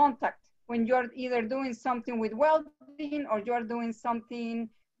of contact when you're either doing something with welding or you're doing something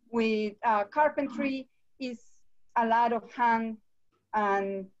with carpentry. It's a lot of hand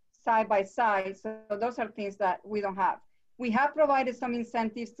and side by side. So those are things that we don't have. We have provided some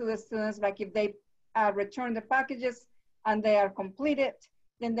incentives to the students, like if they return the packages and they are completed,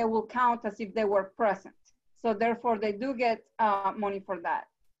 then they will count as if they were present. So therefore they do get money for that.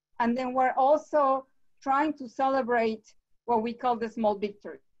 And then we're also trying to celebrate what we call the small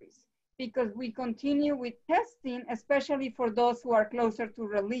victories, because we continue with testing, especially for those who are closer to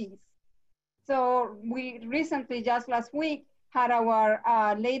release. So we recently, just last week, had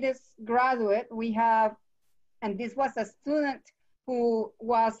our latest graduate. We have, and this was a student who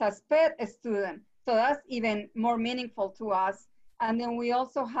was a SPED student. So that's even more meaningful to us. And then we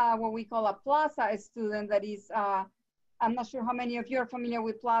also have what we call a Plaza student that is, I'm not sure how many of you are familiar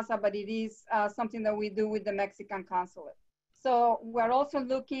with Plaza, but it is something that we do with the Mexican consulate. So we're also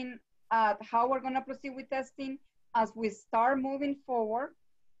looking at how we're gonna proceed with testing as we start moving forward.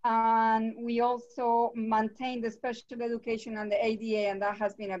 And we also maintain the special education and the ADA, and that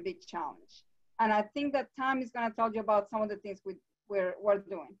has been a big challenge. And I think that Tom is gonna tell you about some of the things we're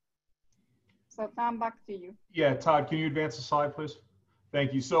doing. So Tom, back to you. Yeah, Todd, can you advance the slide, please?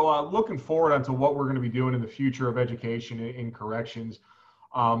 Thank you. So looking forward onto what we're going to be doing in the future of education in corrections.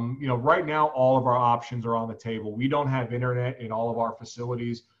 Right now, all of our options are on the table. We don't have internet in all of our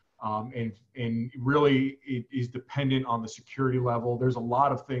facilities, and really it is dependent on the security level. There's a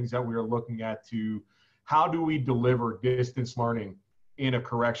lot of things that we are looking at to how do we deliver distance learning in a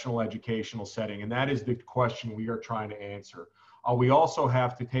correctional educational setting, and that is the question we are trying to answer. We also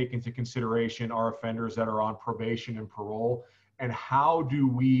have to take into consideration our offenders that are on probation and parole, and how do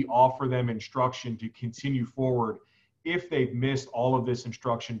we offer them instruction to continue forward if they've missed all of this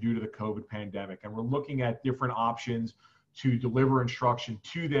instruction due to the COVID pandemic. And we're looking at different options to deliver instruction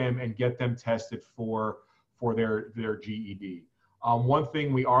to them and get them tested for their GED. One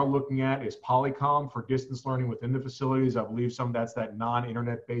thing we are looking at is Polycom for distance learning within the facilities. I believe that's that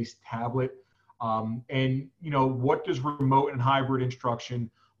non-internet based tablet. And what does remote and hybrid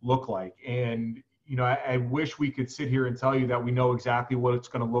instruction look like? And I wish we could sit here and tell you that we know exactly what it's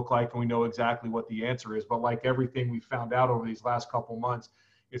going to look like and we know exactly what the answer is. But like everything we found out over these last couple months,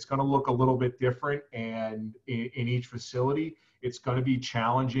 it's going to look a little bit different. And in each facility, it's going to be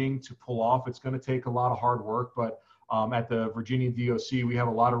challenging to pull off. It's going to take a lot of hard work. But at the Virginia DOC, we have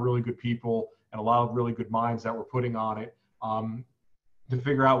a lot of really good people and a lot of really good minds that we're putting on it to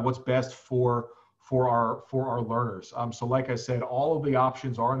figure out what's best for our learners. So like I said, all of the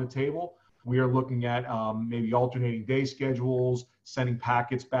options are on the table. We are looking at maybe alternating day schedules, sending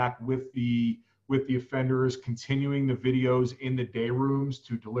packets back with the offenders, continuing the videos in the day rooms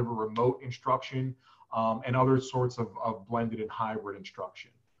to deliver remote instruction, and other sorts of blended and hybrid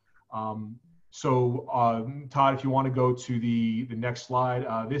instruction. Todd, if you want to go to the next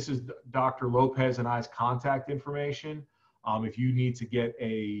slide, this is Dr. Lopez and I's contact information. If you need to get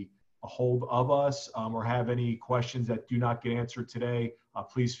a hold of us or have any questions that do not get answered today,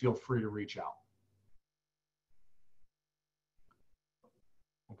 please feel free to reach out.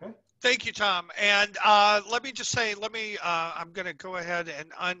 Okay. Thank you, Tom. And let me just say, I'm going to go ahead and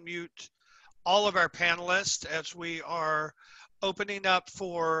unmute all of our panelists as we are opening up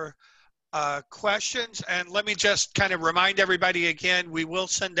for questions. And let me just kind of remind everybody again, we will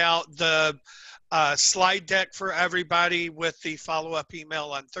send out the slide deck for everybody with the follow-up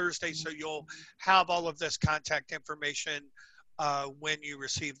email on Thursday. So you'll have all of this contact information when you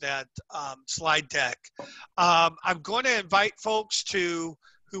receive that slide deck. I'm going to invite folks who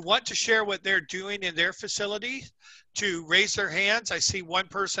want to share what they're doing in their facility to raise their hands. I see one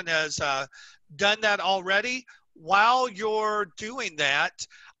person has done that already. While you're doing that,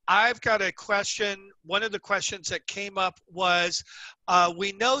 I've got a question. One of the questions that came up was,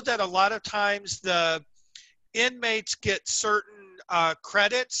 we know that a lot of times the inmates get certain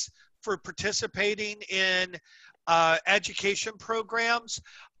credits for participating in education programs.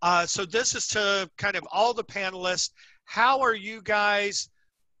 So this is to kind of all the panelists. How are you guys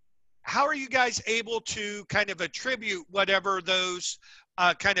able to kind of attribute whatever those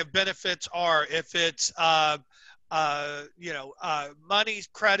kind of benefits are? If it's money,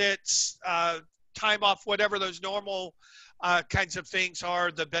 credits, time off, whatever those normal kinds of things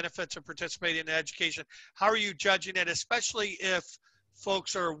are, the benefits of participating in education. How are you judging it, especially if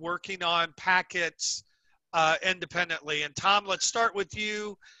folks are working on packets independently? And Tom, let's start with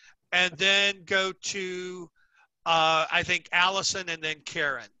you and then go to, I think, Allison and then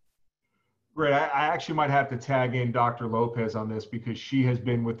Karen. Great. I actually might have to tag in Dr. Lopez on this because she has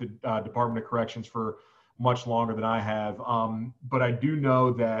been with the Department of Corrections for much longer than I have. But I do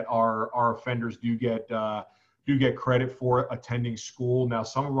know that our offenders do get credit for attending school. Now,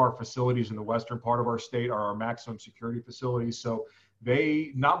 some of our facilities in the western part of our state are our maximum security facilities, so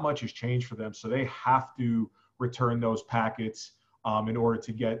not much has changed for them. So they have to return those packets in order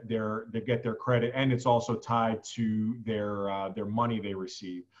to get their credit, and it's also tied to their money they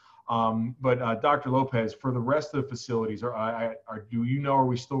receive. But Dr. Lopez, for the rest of the facilities, do you know, are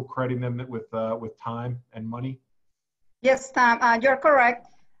we still crediting them with time and money? Yes, Tom, you're correct.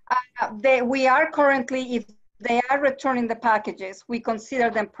 We are currently, if they are returning the packages, we consider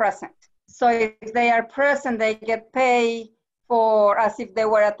them present. So if they are present, they get paid for as if they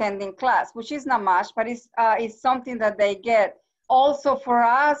were attending class, which is not much, but it's something that they get. Also for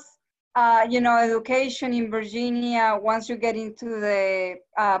us, education in Virginia, once you get into the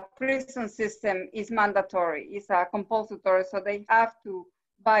prison system, is mandatory. It's compulsory, so they have to,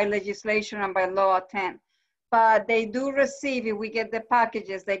 by legislation and by law, attend. But they do receive, if we get the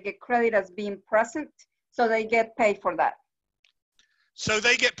packages, they get credit as being present, so they get paid for that. So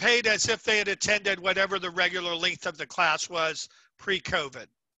they get paid as if they had attended whatever the regular length of the class was pre-COVID.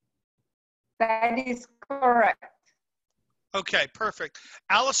 That is correct. Okay, perfect.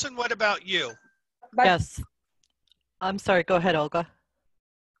 Allison, what about you? Yes. I'm sorry, go ahead, Olga.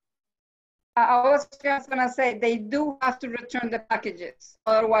 I was just going to say, they do have to return the packages.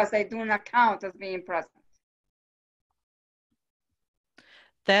 Otherwise, they do not count as being present.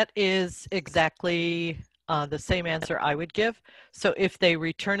 That is exactly the same answer I would give. So if they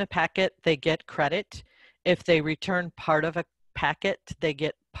return a packet, they get credit. If they return part of a packet, they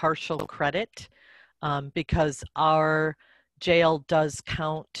get partial credit because our jail does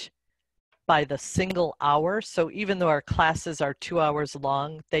count by the single hour. So even though our classes are 2 hours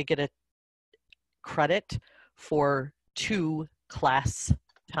long, they get a credit for 2 class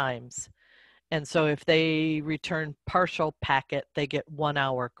times. And so if they return partial packet, they get 1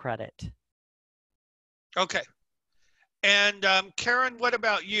 hour credit. Okay. And Karen, what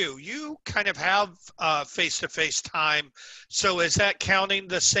about you? You kind of have face-to-face time. So is that counting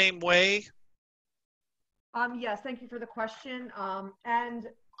the same way? Yes, thank you for the question. And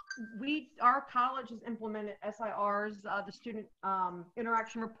our college has implemented SIRs, the student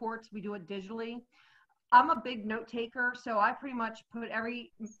interaction reports. We do it digitally. I'm a big note taker, so I pretty much put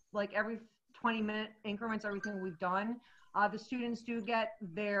every 20-minute increments, everything we've done. The students do get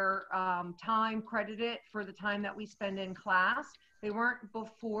their time credited for the time that we spend in class. They weren't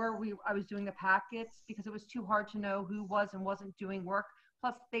before I was doing the packets because it was too hard to know who was and wasn't doing work.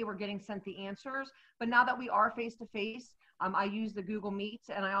 Plus, they were getting sent the answers. But now that we are face-to-face, I use the Google Meets,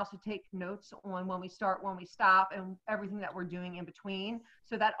 and I also take notes on when we start, when we stop, and everything that we're doing in between.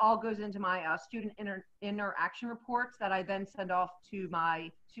 So that all goes into my student interaction reports that I then send off to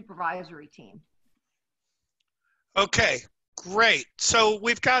my supervisory team. Okay, great. So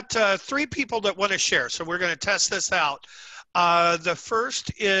we've got 3 people that want to share. So we're going to test this out. The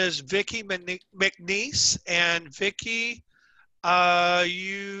first is Vicki McNeese, and Vicki,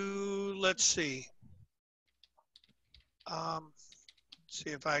 let's see. See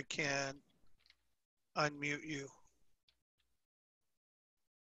if I can unmute you.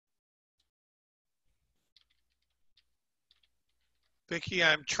 Vicki,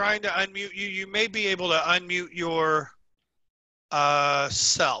 I'm trying to unmute you. You may be able to unmute your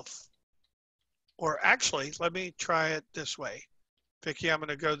self. Or actually, let me try it this way. Vicki, I'm going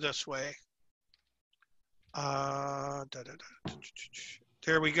to go this way.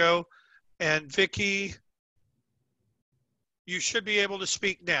 There we go. And Vicki, you should be able to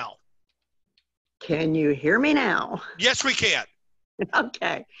speak now. Can you hear me now? Yes, we can.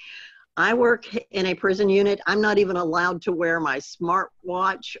 Okay. I work in a prison unit. I'm not even allowed to wear my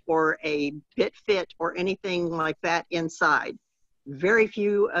smartwatch or a BitFit or anything like that inside. Very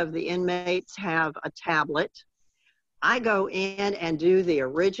few of the inmates have a tablet. I go in and do the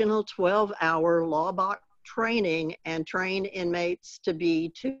original 12-hour law box training and train inmates to be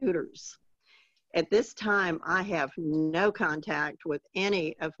tutors. At this time, I have no contact with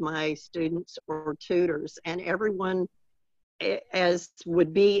any of my students or tutors, and everyone, as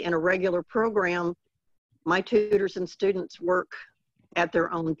would be in a regular program, my tutors and students work at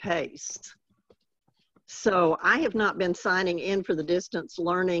their own pace. So I have not been signing in for the distance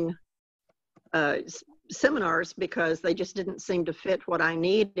learning seminars because they just didn't seem to fit what I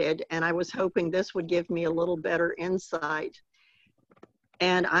needed. And I was hoping this would give me a little better insight.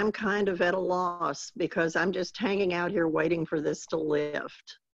 And I'm kind of at a loss because I'm just hanging out here waiting for this to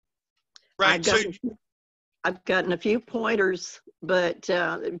lift. Right. I've gotten a few pointers, but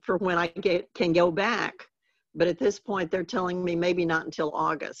for when I can go back. But at this point, they're telling me maybe not until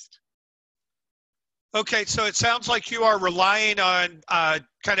August. Okay, so it sounds like you are relying on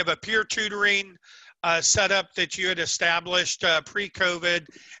kind of a peer tutoring setup that you had established pre-COVID,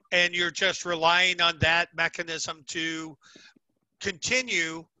 and you're just relying on that mechanism to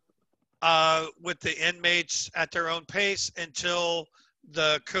continue with the inmates at their own pace until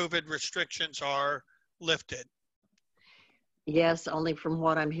the COVID restrictions are lifted. Yes, only from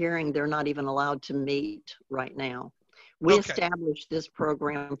what I'm hearing, they're not even allowed to meet right now. We established this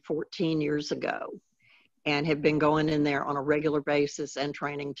program 14 years ago and have been going in there on a regular basis and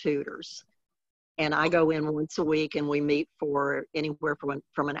training tutors. And I go in once a week and we meet for anywhere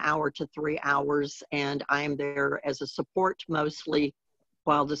from an hour to 3 hours. And I am there as a support mostly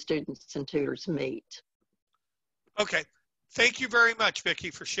while the students and tutors meet. Okay. Thank you very much, Vicki,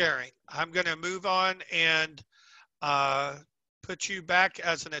 for sharing. I'm going to move on and put you back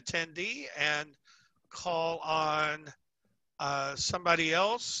as an attendee and call on somebody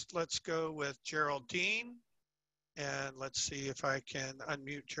else. Let's go with Geraldine. And let's see if I can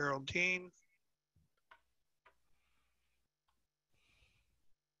unmute Geraldine.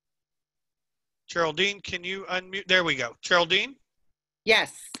 Geraldine, can you unmute? There we go. Geraldine?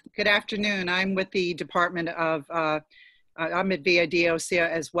 Yes. Good afternoon. I'm with the Department of, I'm at VA DOC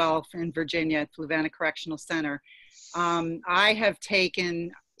as well in Virginia at Fluvanna Correctional Center. I have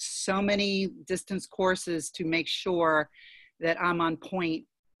taken so many distance courses to make sure that I'm on point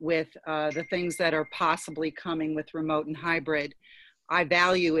with the things that are possibly coming with remote and hybrid. I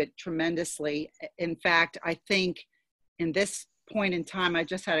value it tremendously. In fact, I think in this point in time, I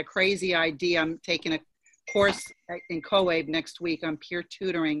just had a crazy idea. I'm taking a course in COABE next week on peer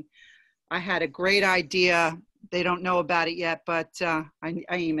tutoring. I had a great idea. They don't know about it yet, but I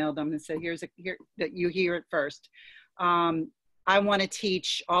emailed them and said, here that you hear it first. I want to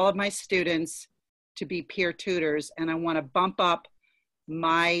teach all of my students to be peer tutors, and I want to bump up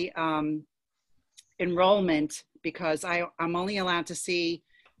my enrollment because I'm only allowed to see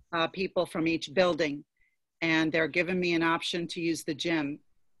people from each building, and they're giving me an option to use the gym.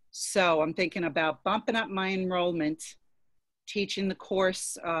 So I'm thinking about bumping up my enrollment, teaching the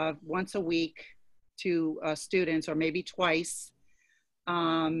course once a week to students, or maybe twice,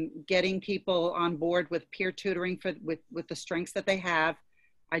 getting people on board with peer tutoring with the strengths that they have.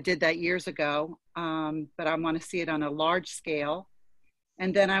 I did that years ago, but I want to see it on a large scale.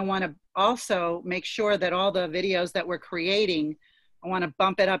 And then I want to also make sure that all the videos that we're creating, I want to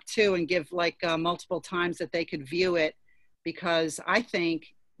bump it up too and give like multiple times that they could view it, because I think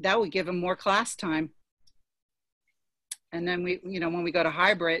that would give them more class time. And then when we go to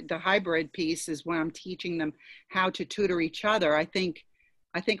hybrid, the hybrid piece is when I'm teaching them how to tutor each other. I think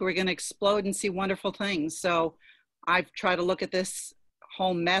we're going to explode and see wonderful things. So I've tried to look at this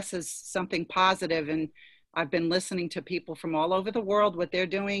whole mess as something positive, and I've been listening to people from all over the world, what they're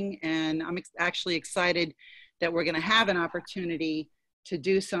doing. And I'm actually excited that we're going to have an opportunity to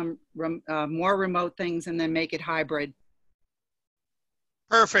do some more remote things and then make it hybrid.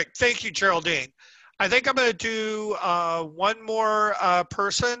 Perfect. Thank you, Geraldine. I think I'm going to do one more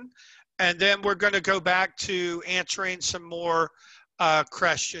person, and then we're going to go back to answering some more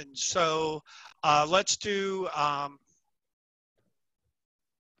questions. So let's do,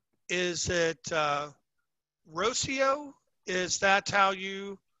 is it Rocio? Is that how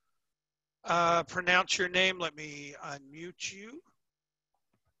you pronounce your name? Let me unmute you.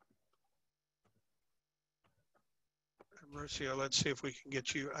 Rocio, let's see if we can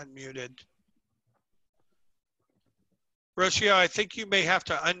get you unmuted. Rocio, I think you may have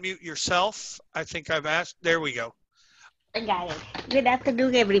to unmute yourself. I think I've asked. There we go. I got it. Good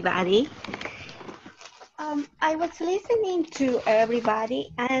afternoon, everybody. I was listening to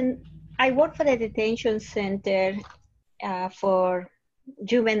everybody, and I work for the detention center for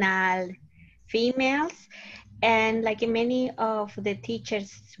juvenile females. And like many of the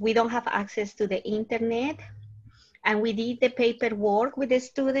teachers, we don't have access to the internet. And we did the paperwork with the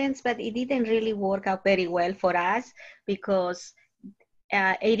students, but it didn't really work out very well for us because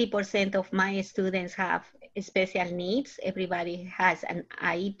 80% of my students have special needs. Everybody has an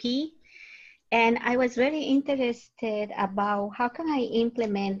IEP. And I was very interested about how can I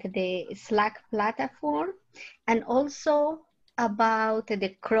implement the Slack platform, and also about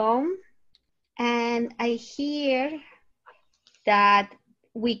the Chrome. And I hear that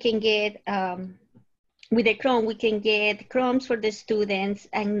we can get, with the Chrome, we can get Chromes for the students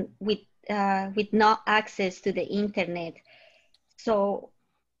and with no access to the internet. So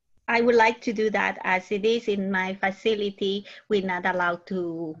I would like to do that. As it is in my facility, we're not allowed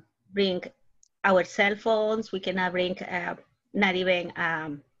to bring our cell phones. We cannot bring not even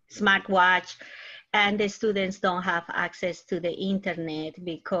smartwatch, and the students don't have access to the internet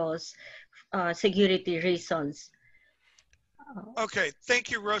because security reasons. Okay, thank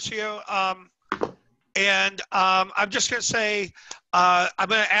you, Rocio. I'm just going to say, I'm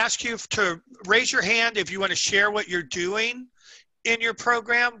going to ask you to raise your hand if you want to share what you're doing in your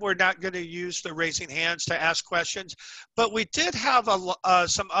program. We're not going to use the raising hands to ask questions, but we did have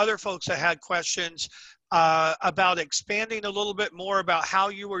some other folks that had questions about expanding a little bit more about how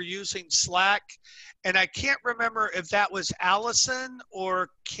you were using Slack. And I can't remember if that was Allison or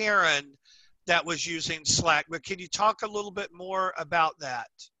Karen that was using Slack, but can you talk a little bit more about that?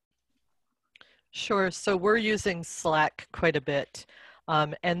 Sure. So we're using Slack quite a bit.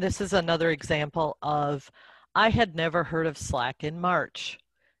 And this is another example of, I had never heard of Slack in March,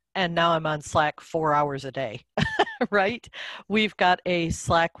 and now I'm on Slack 4 hours a day, right? We've got a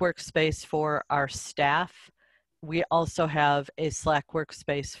Slack workspace for our staff. We also have a Slack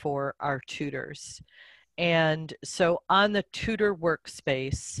workspace for our tutors. And so on the tutor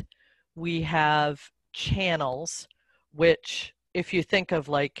workspace, we have channels, which if you think of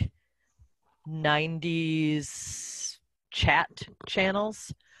like 90s chat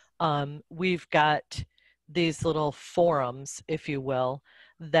channels, we've got these little forums, if you will,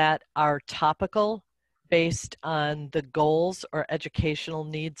 that are topical based on the goals or educational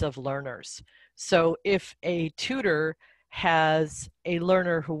needs of learners. So if a tutor has a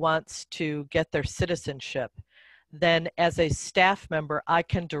learner who wants to get their citizenship, then as a staff member, I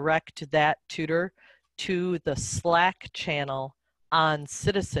can direct that tutor to the Slack channel on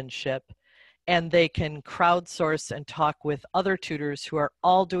citizenship, and they can crowdsource and talk with other tutors who are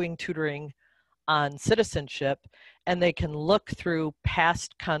all doing tutoring on citizenship, and they can look through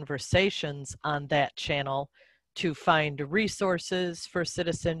past conversations on that channel to find resources for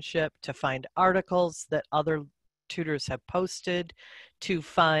citizenship, to find articles that other tutors have posted, to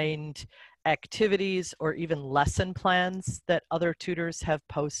find activities or even lesson plans that other tutors have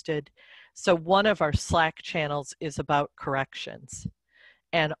posted. So one of our Slack channels is about corrections.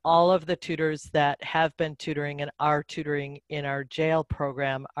 And all of the tutors that have been tutoring and are tutoring in our jail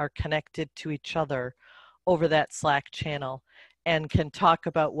program are connected to each other over that Slack channel and can talk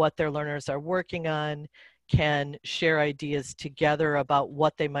about what their learners are working on, can share ideas together about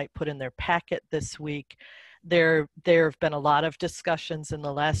what they might put in their packet this week. There have been a lot of discussions in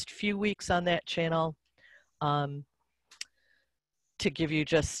the last few weeks on that channel. To give you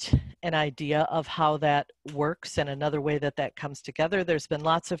just an idea of how that works and another way that that comes together, there's been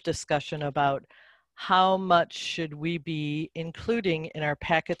lots of discussion about how much should we be including in our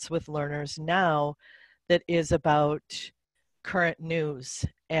packets with learners now that is about current news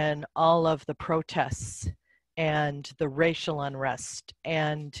and all of the protests and the racial unrest,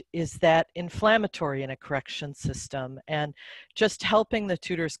 and is that inflammatory in a correction system, and just helping the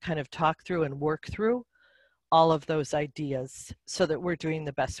tutors kind of talk through and work through all of those ideas so that we're doing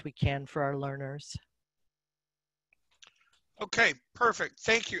the best we can for our learners. Okay, perfect.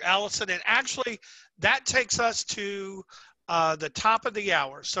 Thank you, Allison. And actually, that takes us to the top of the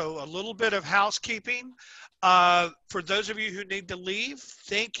hour. So a little bit of housekeeping. For those of you who need to leave,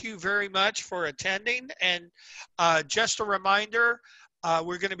 thank you very much for attending. And just a reminder,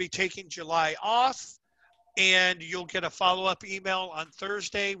 we're going to be taking July off, and you'll get a follow-up email on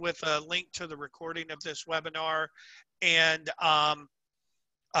Thursday with a link to the recording of this webinar and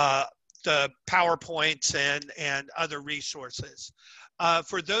the PowerPoints and other resources.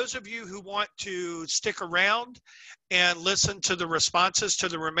 For those of you who want to stick around and listen to the responses to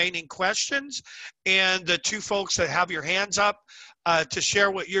the remaining questions, and the two folks that have your hands up to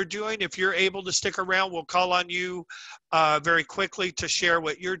share what you're doing, if you're able to stick around, we'll call on you very quickly to share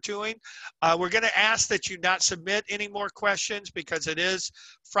what you're doing. We're going to ask that you not submit any more questions because it is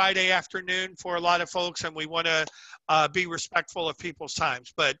Friday afternoon for a lot of folks, and we want to be respectful of people's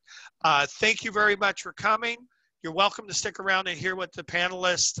times. But thank you very much for coming. You're welcome to stick around and hear what the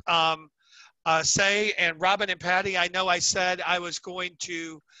panelists say. And Robin and Patty, I know I said I was going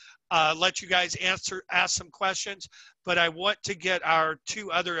to let you guys ask some questions, but I want to get our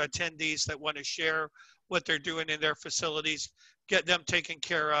two other attendees that want to share what they're doing in their facilities, get them taken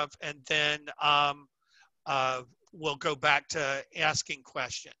care of, and then we'll go back to asking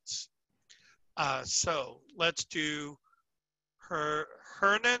questions. So let's do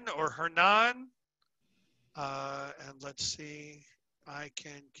Hernan or Hernan. And let's see I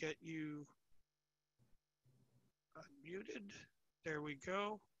can get you unmuted. There we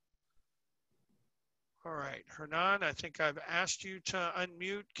go. All right, Hernan, I think I've asked you to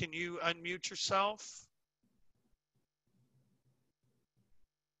unmute. Can you unmute yourself?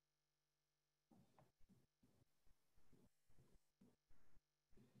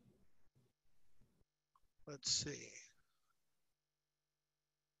 Let's see.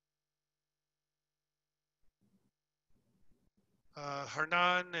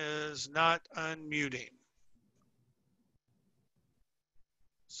 Hernan is not unmuting.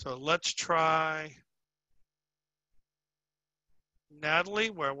 So let's try Natalie,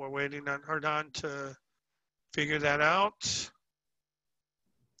 where we're waiting on Hernan to figure that out.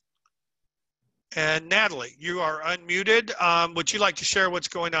 And Natalie, you are unmuted. Would you like to share what's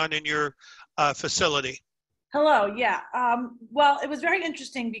going on in your facility? Hello, yeah. Well, it was very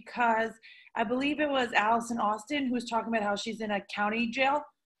interesting because I believe it was Alison Austin who was talking about how she's in a county jail.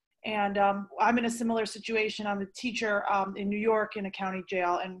 And I'm in a similar situation. I'm a teacher in New York in a county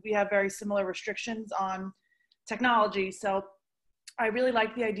jail, and we have very similar restrictions on technology. So I really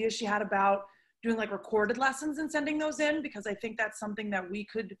liked the idea she had about doing like recorded lessons and sending those in, because I think that's something that we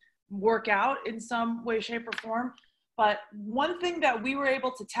could work out in some way, shape, or form. But one thing that we were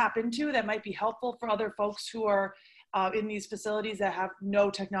able to tap into that might be helpful for other folks who are in these facilities that have no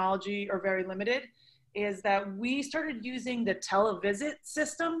technology or very limited is that we started using the televisit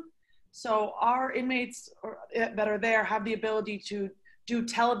system. So our inmates that are there have the ability to do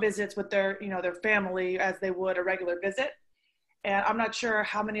televisits with their, their family as they would a regular visit. And I'm not sure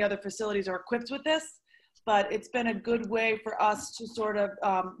how many other facilities are equipped with this, but it's been a good way for us to sort of,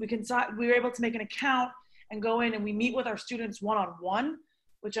 we were able to make an account and go in and we meet with our students one-on-one,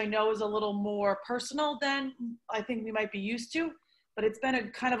 which I know is a little more personal than I think we might be used to, but it's been a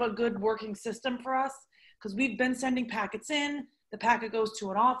kind of a good working system for us because we've been sending packets in, the packet goes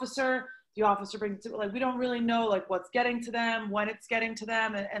to an officer, the officer brings it, like we don't really know like what's getting to them, when it's getting to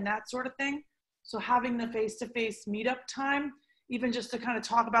them and that sort of thing. So having the face-to-face meetup time, even just to kind of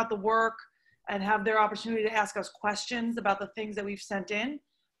talk about the work and have their opportunity to ask us questions about the things that we've sent in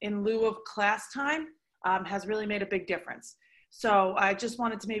lieu of class time, has really made a big difference. So I just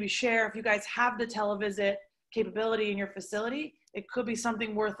wanted to maybe share, if you guys have the televisit capability in your facility, it could be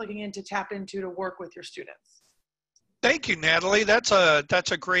something worth looking into, tap into to work with your students. Thank you, Natalie. That's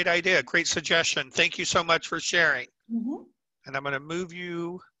a great idea, great suggestion. Thank you so much for sharing. Mm-hmm. And I'm going to move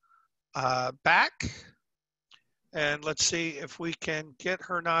you back. And let's see if we can get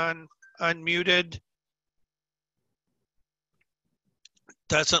Hernan unmuted.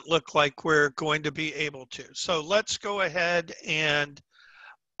 Doesn't look like we're going to be able to. So let's go ahead and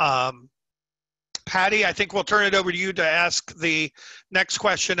Patty, I think we'll turn it over to you to ask the next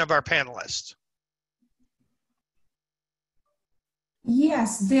question of our panelists.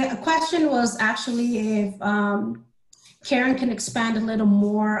 Yes, the question was actually if Karen can expand a little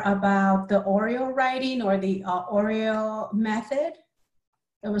more about the Oreo writing or the Oreo method.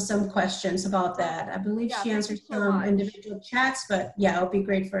 There were some questions about that. I believe she answered some individual chats, but yeah, it'll be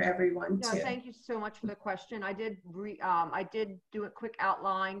great for everyone too. Thank you so much for the question. I did do a quick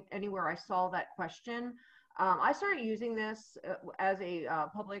outline anywhere I saw that question. I started using this as a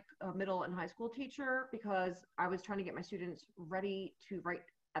public middle and high school teacher because I was trying to get my students ready to write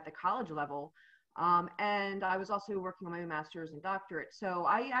at the college level. And I was also working on my master's and doctorate. So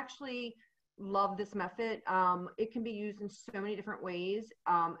I actually love this method. It can be used in so many different ways.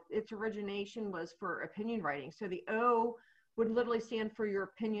 Its origination was for opinion writing. So the O would literally stand for your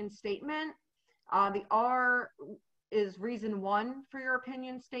opinion statement. The R is reason one for your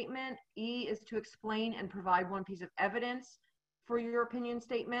opinion statement. E is to explain and provide one piece of evidence for your opinion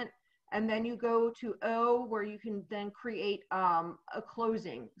statement. And then you go to O, where you can then create a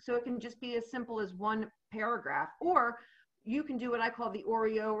closing. So it can just be as simple as one paragraph, or you can do what I call the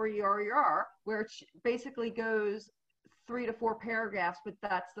Oreo or ER, where it basically goes 3 to 4 paragraphs, but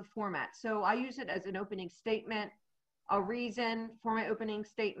that's the format. So I use it as an opening statement, a reason for my opening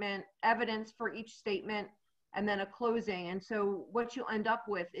statement, evidence for each statement, and then a closing. And so what you'll end up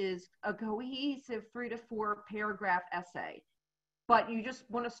with is a cohesive 3 to 4 paragraph essay. But you just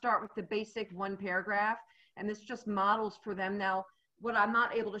want to start with the basic one paragraph, and this just models for them. Now, what I'm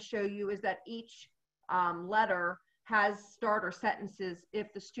not able to show you is that each letter has starter sentences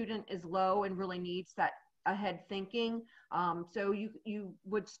if the student is low and really needs that ahead thinking. So you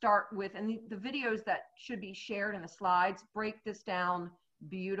would start with, and the videos that should be shared in the slides break this down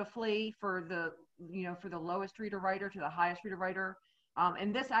beautifully for the, for the lowest reader writer to the highest reader writer.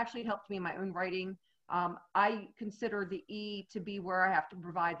 And this actually helped me in my own writing. I consider the E to be where I have to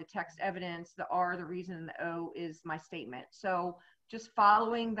provide the text evidence, the R, the reason, and the O is my statement. So just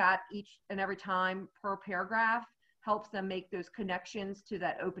following that each and every time per paragraph helps them make those connections to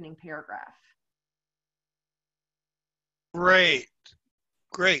that opening paragraph. Great.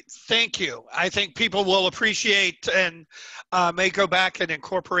 Great. Thank you. I think people will appreciate and may go back and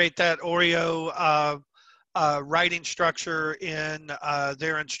incorporate that Oreo writing structure in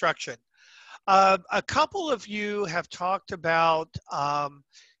their instruction. A couple of you have talked about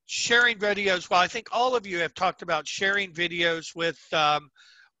sharing videos. Well, I think all of you have talked about sharing videos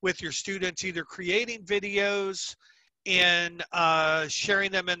with your students, either creating videos and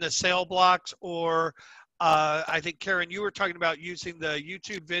sharing them in the sale blocks, or I think, Karen, you were talking about using the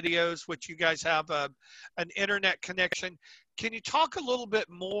YouTube videos, which you guys have an internet connection. Can you talk a little bit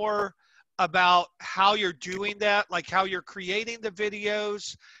more about how you're doing that, like how you're creating the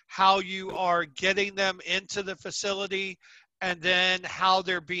videos, how you are getting them into the facility, and then how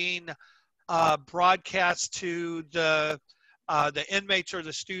they're being broadcast to the inmates or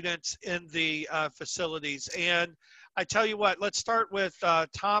the students in the facilities? And I tell you what, let's start with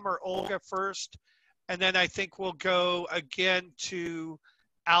Tom or Olga first, and then I think we'll go again to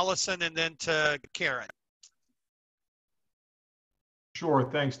Allison and then to Karen. Sure,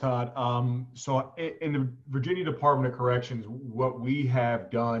 thanks, Todd. So in the Virginia Department of Corrections, what we have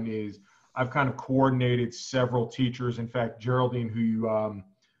done is I've kind of coordinated several teachers. In fact, Geraldine, who you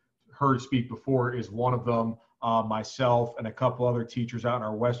heard speak before, is one of them. Myself and a couple other teachers out in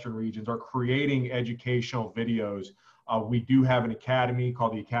our Western regions are creating educational videos. We do have an academy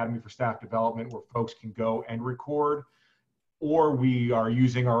called the Academy for Staff Development where folks can go and record, or we are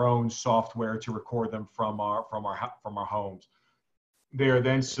using our own software to record them from our homes. They are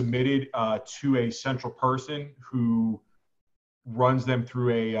then submitted to a central person who runs them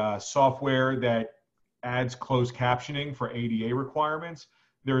through a software that adds closed captioning for ADA requirements.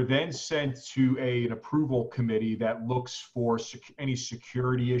 They're then sent to an approval committee that looks for any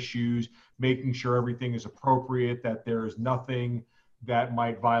security issues, making sure everything is appropriate, that there is nothing that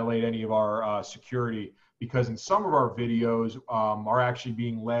might violate any of our security. Because in some of our videos are actually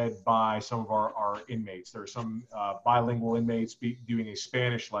being led by some of our inmates. There are some bilingual inmates doing a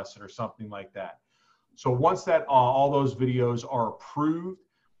Spanish lesson or something like that. So once that all those videos are approved,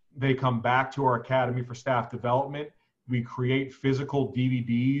 they come back to our Academy for Staff Development. We create physical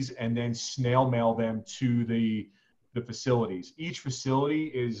DVDs and then snail mail them to the facilities. Each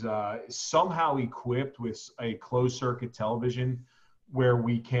facility is somehow equipped with a closed circuit television where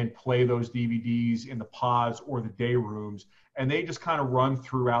we can play those DVDs in the pods or the day rooms, and they just kind of run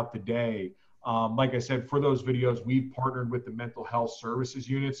throughout the day. Like I said, for those videos, we've partnered with the mental health services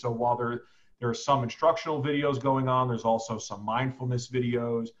unit. So while there are some instructional videos going on, there's also some mindfulness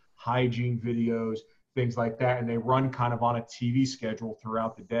videos, hygiene videos, things like that, and they run kind of on a TV schedule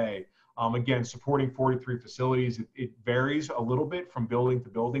throughout the day. Again, supporting 43 facilities, it varies a little bit from building to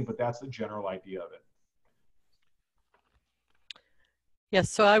building, but that's the general idea of it. Yes,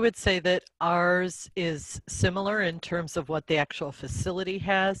 so I would say that ours is similar in terms of what the actual facility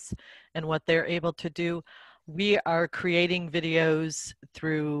has and what they're able to do. We are creating videos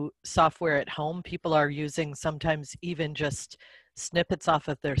through software at home. People are using sometimes even just snippets off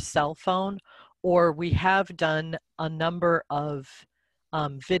of their cell phone, or we have done a number of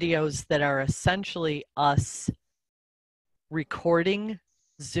videos that are essentially us recording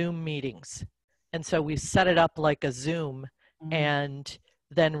Zoom meetings. And so we set it up like a Zoom and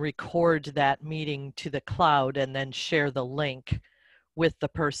then record that meeting to the cloud and then share the link with the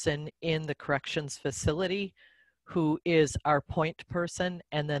person in the corrections facility who is our point person.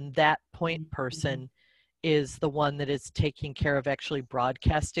 And then that point person is the one that is taking care of actually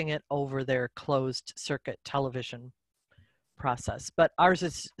broadcasting it over their closed circuit television process. But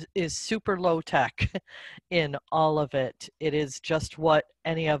ours is super low tech in all of it. It is just what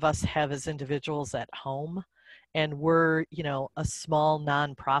any of us have as individuals at home. And we're, you know, a small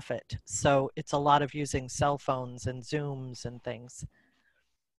nonprofit. So it's a lot of using cell phones and Zooms and things.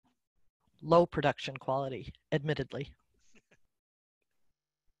 Low production quality, admittedly.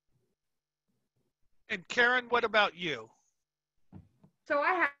 And Karen, what about you? So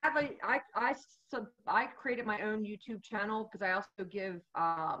I created my own YouTube channel because I also give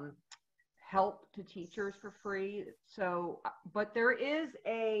help to teachers for free. So, but there is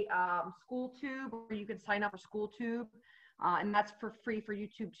a SchoolTube where you can sign up for SchoolTube, and that's for free for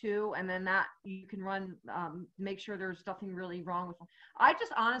YouTube too. And then that you can run, make sure there's nothing really wrong with them. I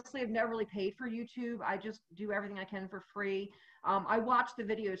just honestly have never really paid for YouTube. I just do everything I can for free. I watch the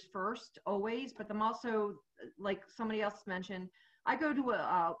videos first always, but I'm also, like somebody else mentioned, I go to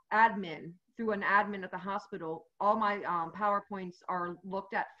a admin through an admin at the hospital. All my PowerPoints are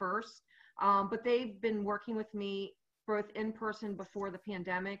looked at first. But they've been working with me both in person before the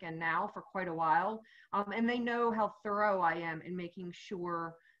pandemic and now for quite a while. And they know how thorough I am in making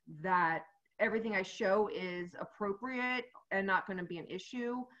sure that everything I show is appropriate and not going to be an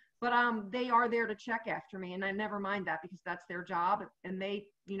issue. But they are there to check after me, and I never mind that because that's their job, and they,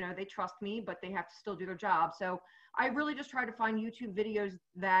 you know, they trust me, but they have to still do their job. So I really just try to find YouTube videos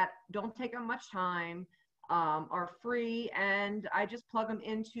that don't take up much time, are free, and I just plug them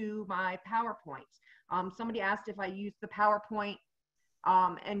into my PowerPoints. Somebody asked if I use the PowerPoint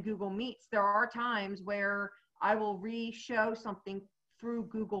and Google Meets. There are times where I will re-show something through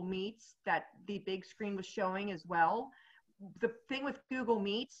Google Meets that the big screen was showing as well. The thing with Google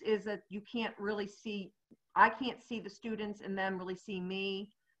Meets is that you can't really see, I can't see the students and them really see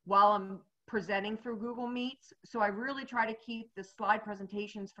me while I'm presenting through Google Meets. So I really try to keep the slide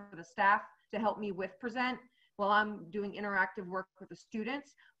presentations for the staff to help me with present while I'm doing interactive work with the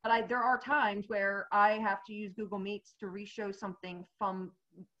students. But there are times where I have to use Google Meets to re-show something from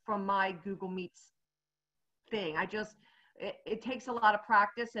my Google Meets thing. It takes a lot of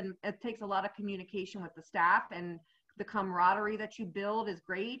practice, and it takes a lot of communication with the staff, and the camaraderie that you build is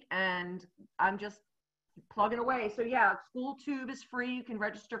great, and I'm just plugging away. So yeah, SchoolTube is free. You can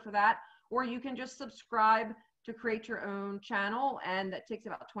register for that, or you can just subscribe to create your own channel, and that takes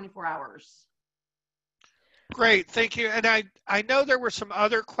about 24 hours. Great, thank you. And I know there were some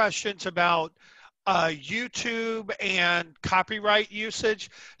other questions about YouTube and copyright usage.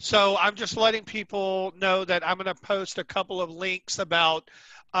 So I'm just letting people know that I'm going to post a couple of links about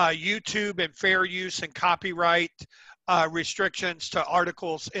YouTube and fair use and copyright restrictions to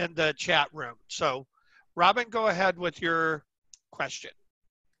articles in the chat room. So Robin, go ahead with your question.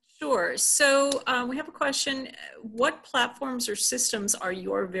 Sure. So we have a question. What platforms or systems are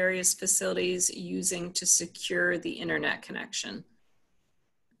your various facilities using to secure the internet connection?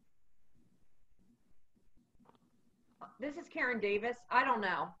 This is Karen Davis. I don't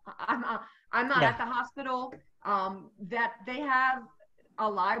know. I'm not at the hospital. That they have a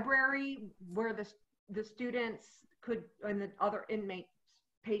library where the students could, and the other inmate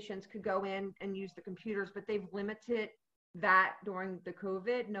patients could go in and use the computers, but they've limited that during the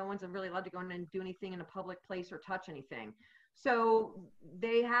COVID. No one's really allowed to go in and do anything in a public place or touch anything. So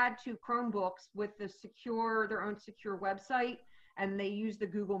they had two Chromebooks with their own secure website, and they use the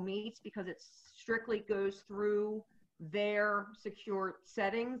Google Meets because it strictly goes through their secure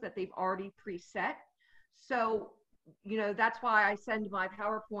settings that they've already preset. So, you know, that's why I send my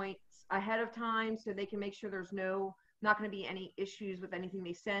PowerPoints ahead of time so they can make sure there's not going to be any issues with anything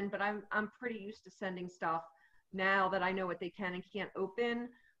they send. But I'm pretty used to sending stuff now that I know what they can and can't open.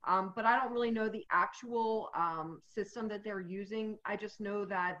 But I don't really know the actual system that they're using. I just know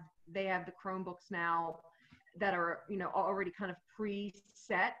that they have the Chromebooks now that are, you know, already kind of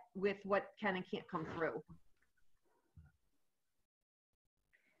preset with what can and can't come through.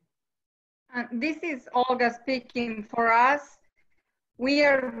 This is Olga speaking. For us, we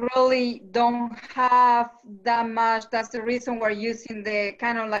really don't have that much. That's the reason we're using the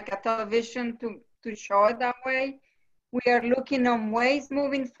kind of like a television to show it that way. We are looking on ways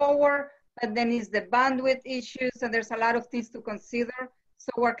moving forward, but then it's the bandwidth issues, and there's a lot of things to consider.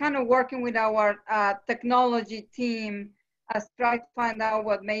 So we're kind of working with our technology team as try to find out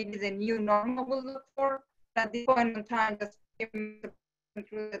what maybe the new normal will look for. At this point in time, just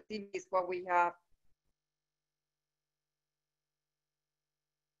through the TV is what we have.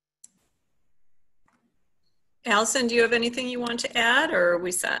 Alison, do you have anything you want to add, or are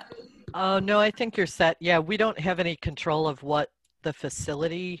we set? No, I think you're set. Yeah, we don't have any control of what the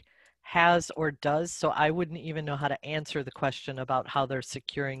facility has or does, so I wouldn't even know how to answer the question about how they're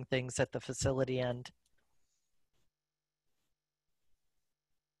securing things at the facility end.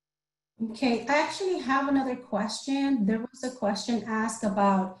 Okay, I actually have another question. There was a question asked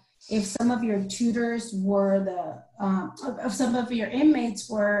about if some of your tutors were if some of your inmates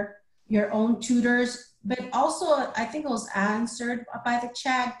were your own tutors, but also I think it was answered by the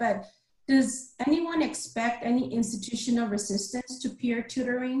chat, but does anyone expect any institutional resistance to peer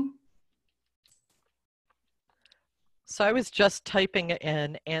tutoring? So I was just typing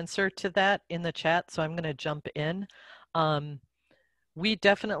an answer to that in the chat, so I'm going to jump in. We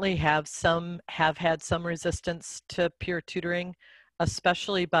definitely have had some resistance to peer tutoring,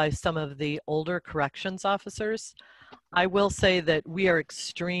 especially by some of the older corrections officers. I will say that we are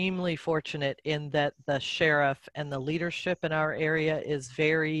extremely fortunate in that the sheriff and the leadership in our area is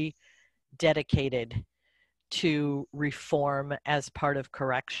very dedicated to reform as part of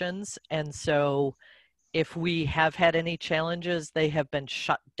corrections. And so if we have had any challenges, they have been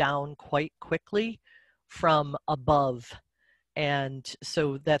shut down quite quickly from above. And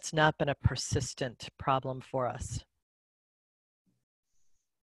so that's not been a persistent problem for us.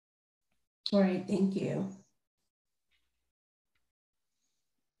 Great, thank you.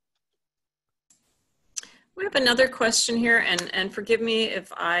 We have another question here, and forgive me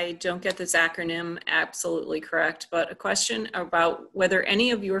if I don't get this acronym absolutely correct, but a question about whether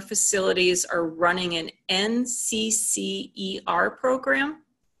any of your facilities are running an NCCER program.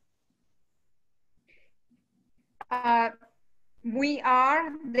 We are.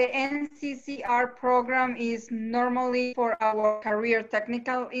 The NCCR program is normally for our career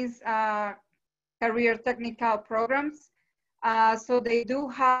technical programs. So they do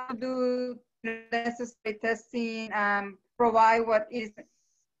have to do necessary testing, provide what is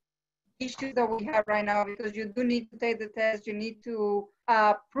issues that we have right now, because you do need to take the test. You need to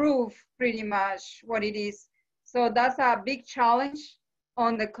prove pretty much what it is. So that's a big challenge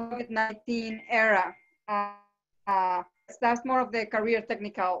on the COVID-19 era. That's more of the career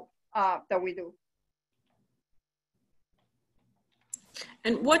technical that we do.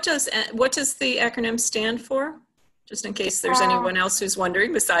 And what does the acronym stand for? Just in case there's anyone else who's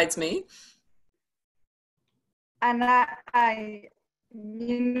wondering besides me. And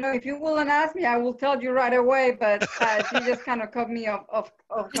you know, if you wouldn't ask me, I will tell you right away, but she just kind of caught me off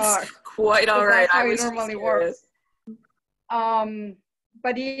guard. Quite all right. That's how it normally works.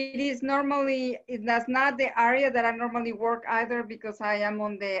 But it is normally, that's not the area that I normally work either, because I am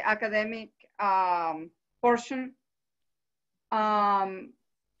on the academic portion.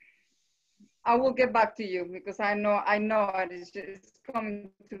 I will get back to you, because I know it's just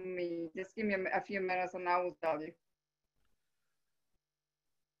coming to me. Just give me a few minutes and I will tell you.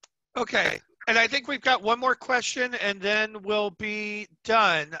 Okay, and I think we've got one more question and then we'll be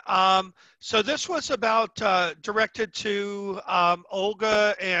done. So this was about directed to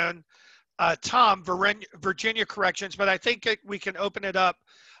Olga and Tom, Virginia Corrections, but I think we can open it up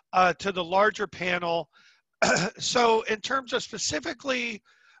to the larger panel. So in terms of specifically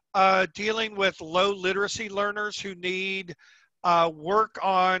dealing with low literacy learners who need work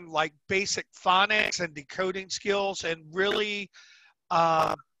on like basic phonics and decoding skills and really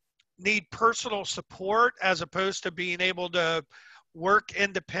need personal support as opposed to being able to work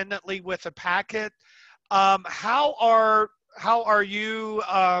independently with a packet. How are you,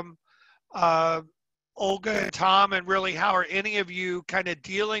 Olga and Tom, and really how are any of you kind of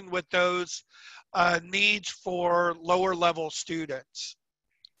dealing with those needs for lower level students?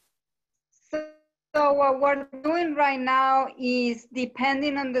 So what we're doing right now is,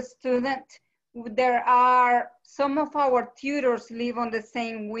 depending on the student, there are some of our tutors live on the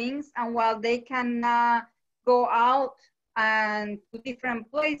same wings, and while they cannot go out and to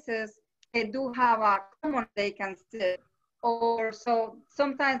different places, they do have a common they can sit. Or so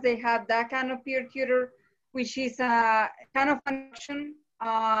sometimes they have that kind of peer tutor, which is a kind of an option.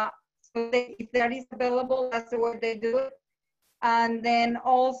 So if that is available, that's the way they do it. And then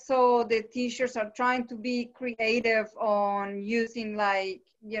also the teachers are trying to be creative on using, like,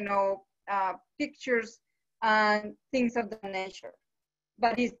 you know, pictures and things of that nature.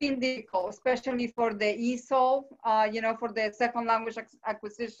 But it's been difficult, especially for the ESOL, you know, for the second language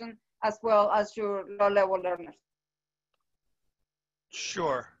acquisition, as well as your low-level learners.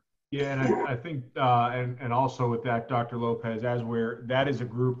 Sure. Yeah, and I think, and also with that, Dr. Lopez, that is a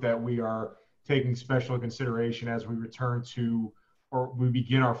group that we are taking special consideration as we return to, or we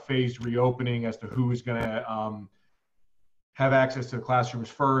begin our phased reopening, as to who is going to have access to the classrooms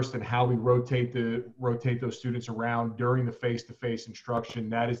first, and how we rotate those students around during the face-to-face instruction.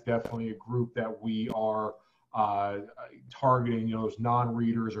 That is definitely a group that we are targeting. You know, those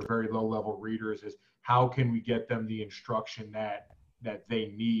non-readers or very low-level readers, is how can we get them the instruction that they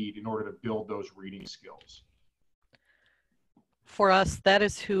need in order to build those reading skills. For us, that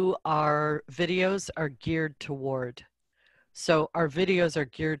is who our videos are geared toward. So our videos are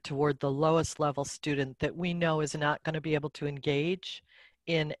geared toward the lowest level student that we know is not going to be able to engage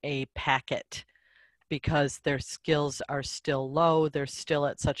in a packet because their skills are still low. They're still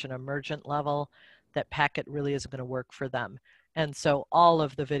at such an emergent level that packet really isn't going to work for them. And so all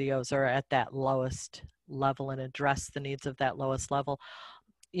of the videos are at that lowest level and address the needs of that lowest level.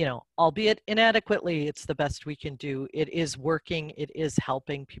 You know, albeit inadequately, it's the best we can do. It is working, it is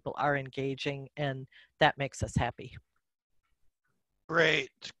helping, people are engaging, and that makes us happy. Great,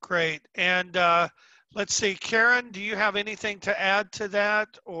 great. And let's see, Karen, do you have anything to add to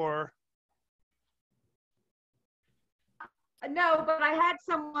that, or? No, but I had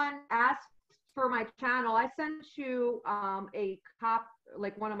someone ask for my channel. I sent you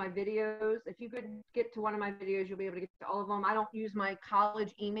like one of my videos. If you could get to one of my videos, you'll be able to get to all of them. I don't use my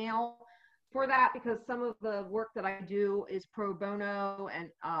college email for that because some of the work that I do is pro bono, and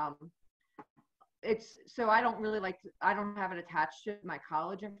it's, so I don't really like to, I don't have it attached to my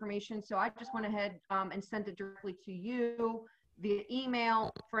college information. So I just went ahead and sent it directly to you via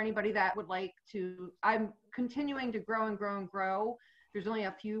email for anybody that would like to. I'm continuing to grow and grow and grow. There's only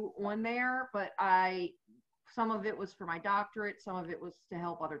a few on there, but some of it was for my doctorate, some of it was to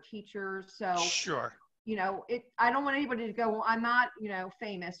help other teachers. So Sure. you know, I don't want anybody to go, well, I'm not, you know,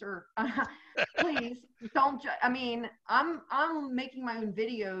 famous or please don't. I mean, I'm making my own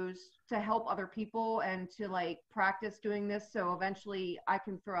videos to help other people and to like practice doing this. So eventually I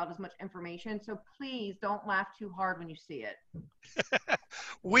can throw out as much information. So please don't laugh too hard when you see it.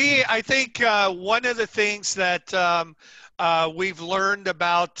 I think one of the things that we've learned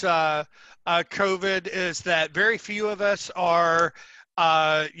about COVID is that very few of us are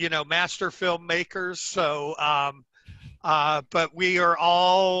you know, master filmmakers. So, but we are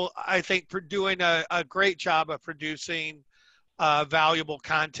all, I think, doing a great job of producing valuable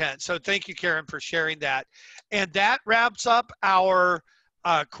content. So thank you, Karen, for sharing that. And that wraps up our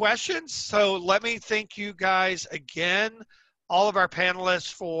questions. So let me thank you guys again, all of our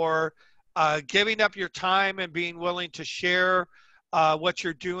panelists, for giving up your time and being willing to share what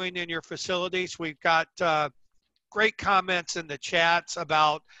you're doing in your facilities. We've got great comments in the chats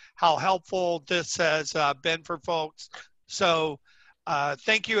about how helpful this has been for folks. So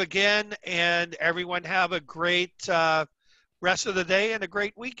thank you again, and everyone have a great rest of the day and a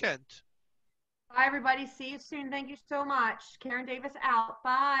great weekend. Bye, everybody. See you soon. Thank you so much. Karen Davis out.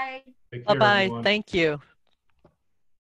 Bye. Bye-bye. Thank you.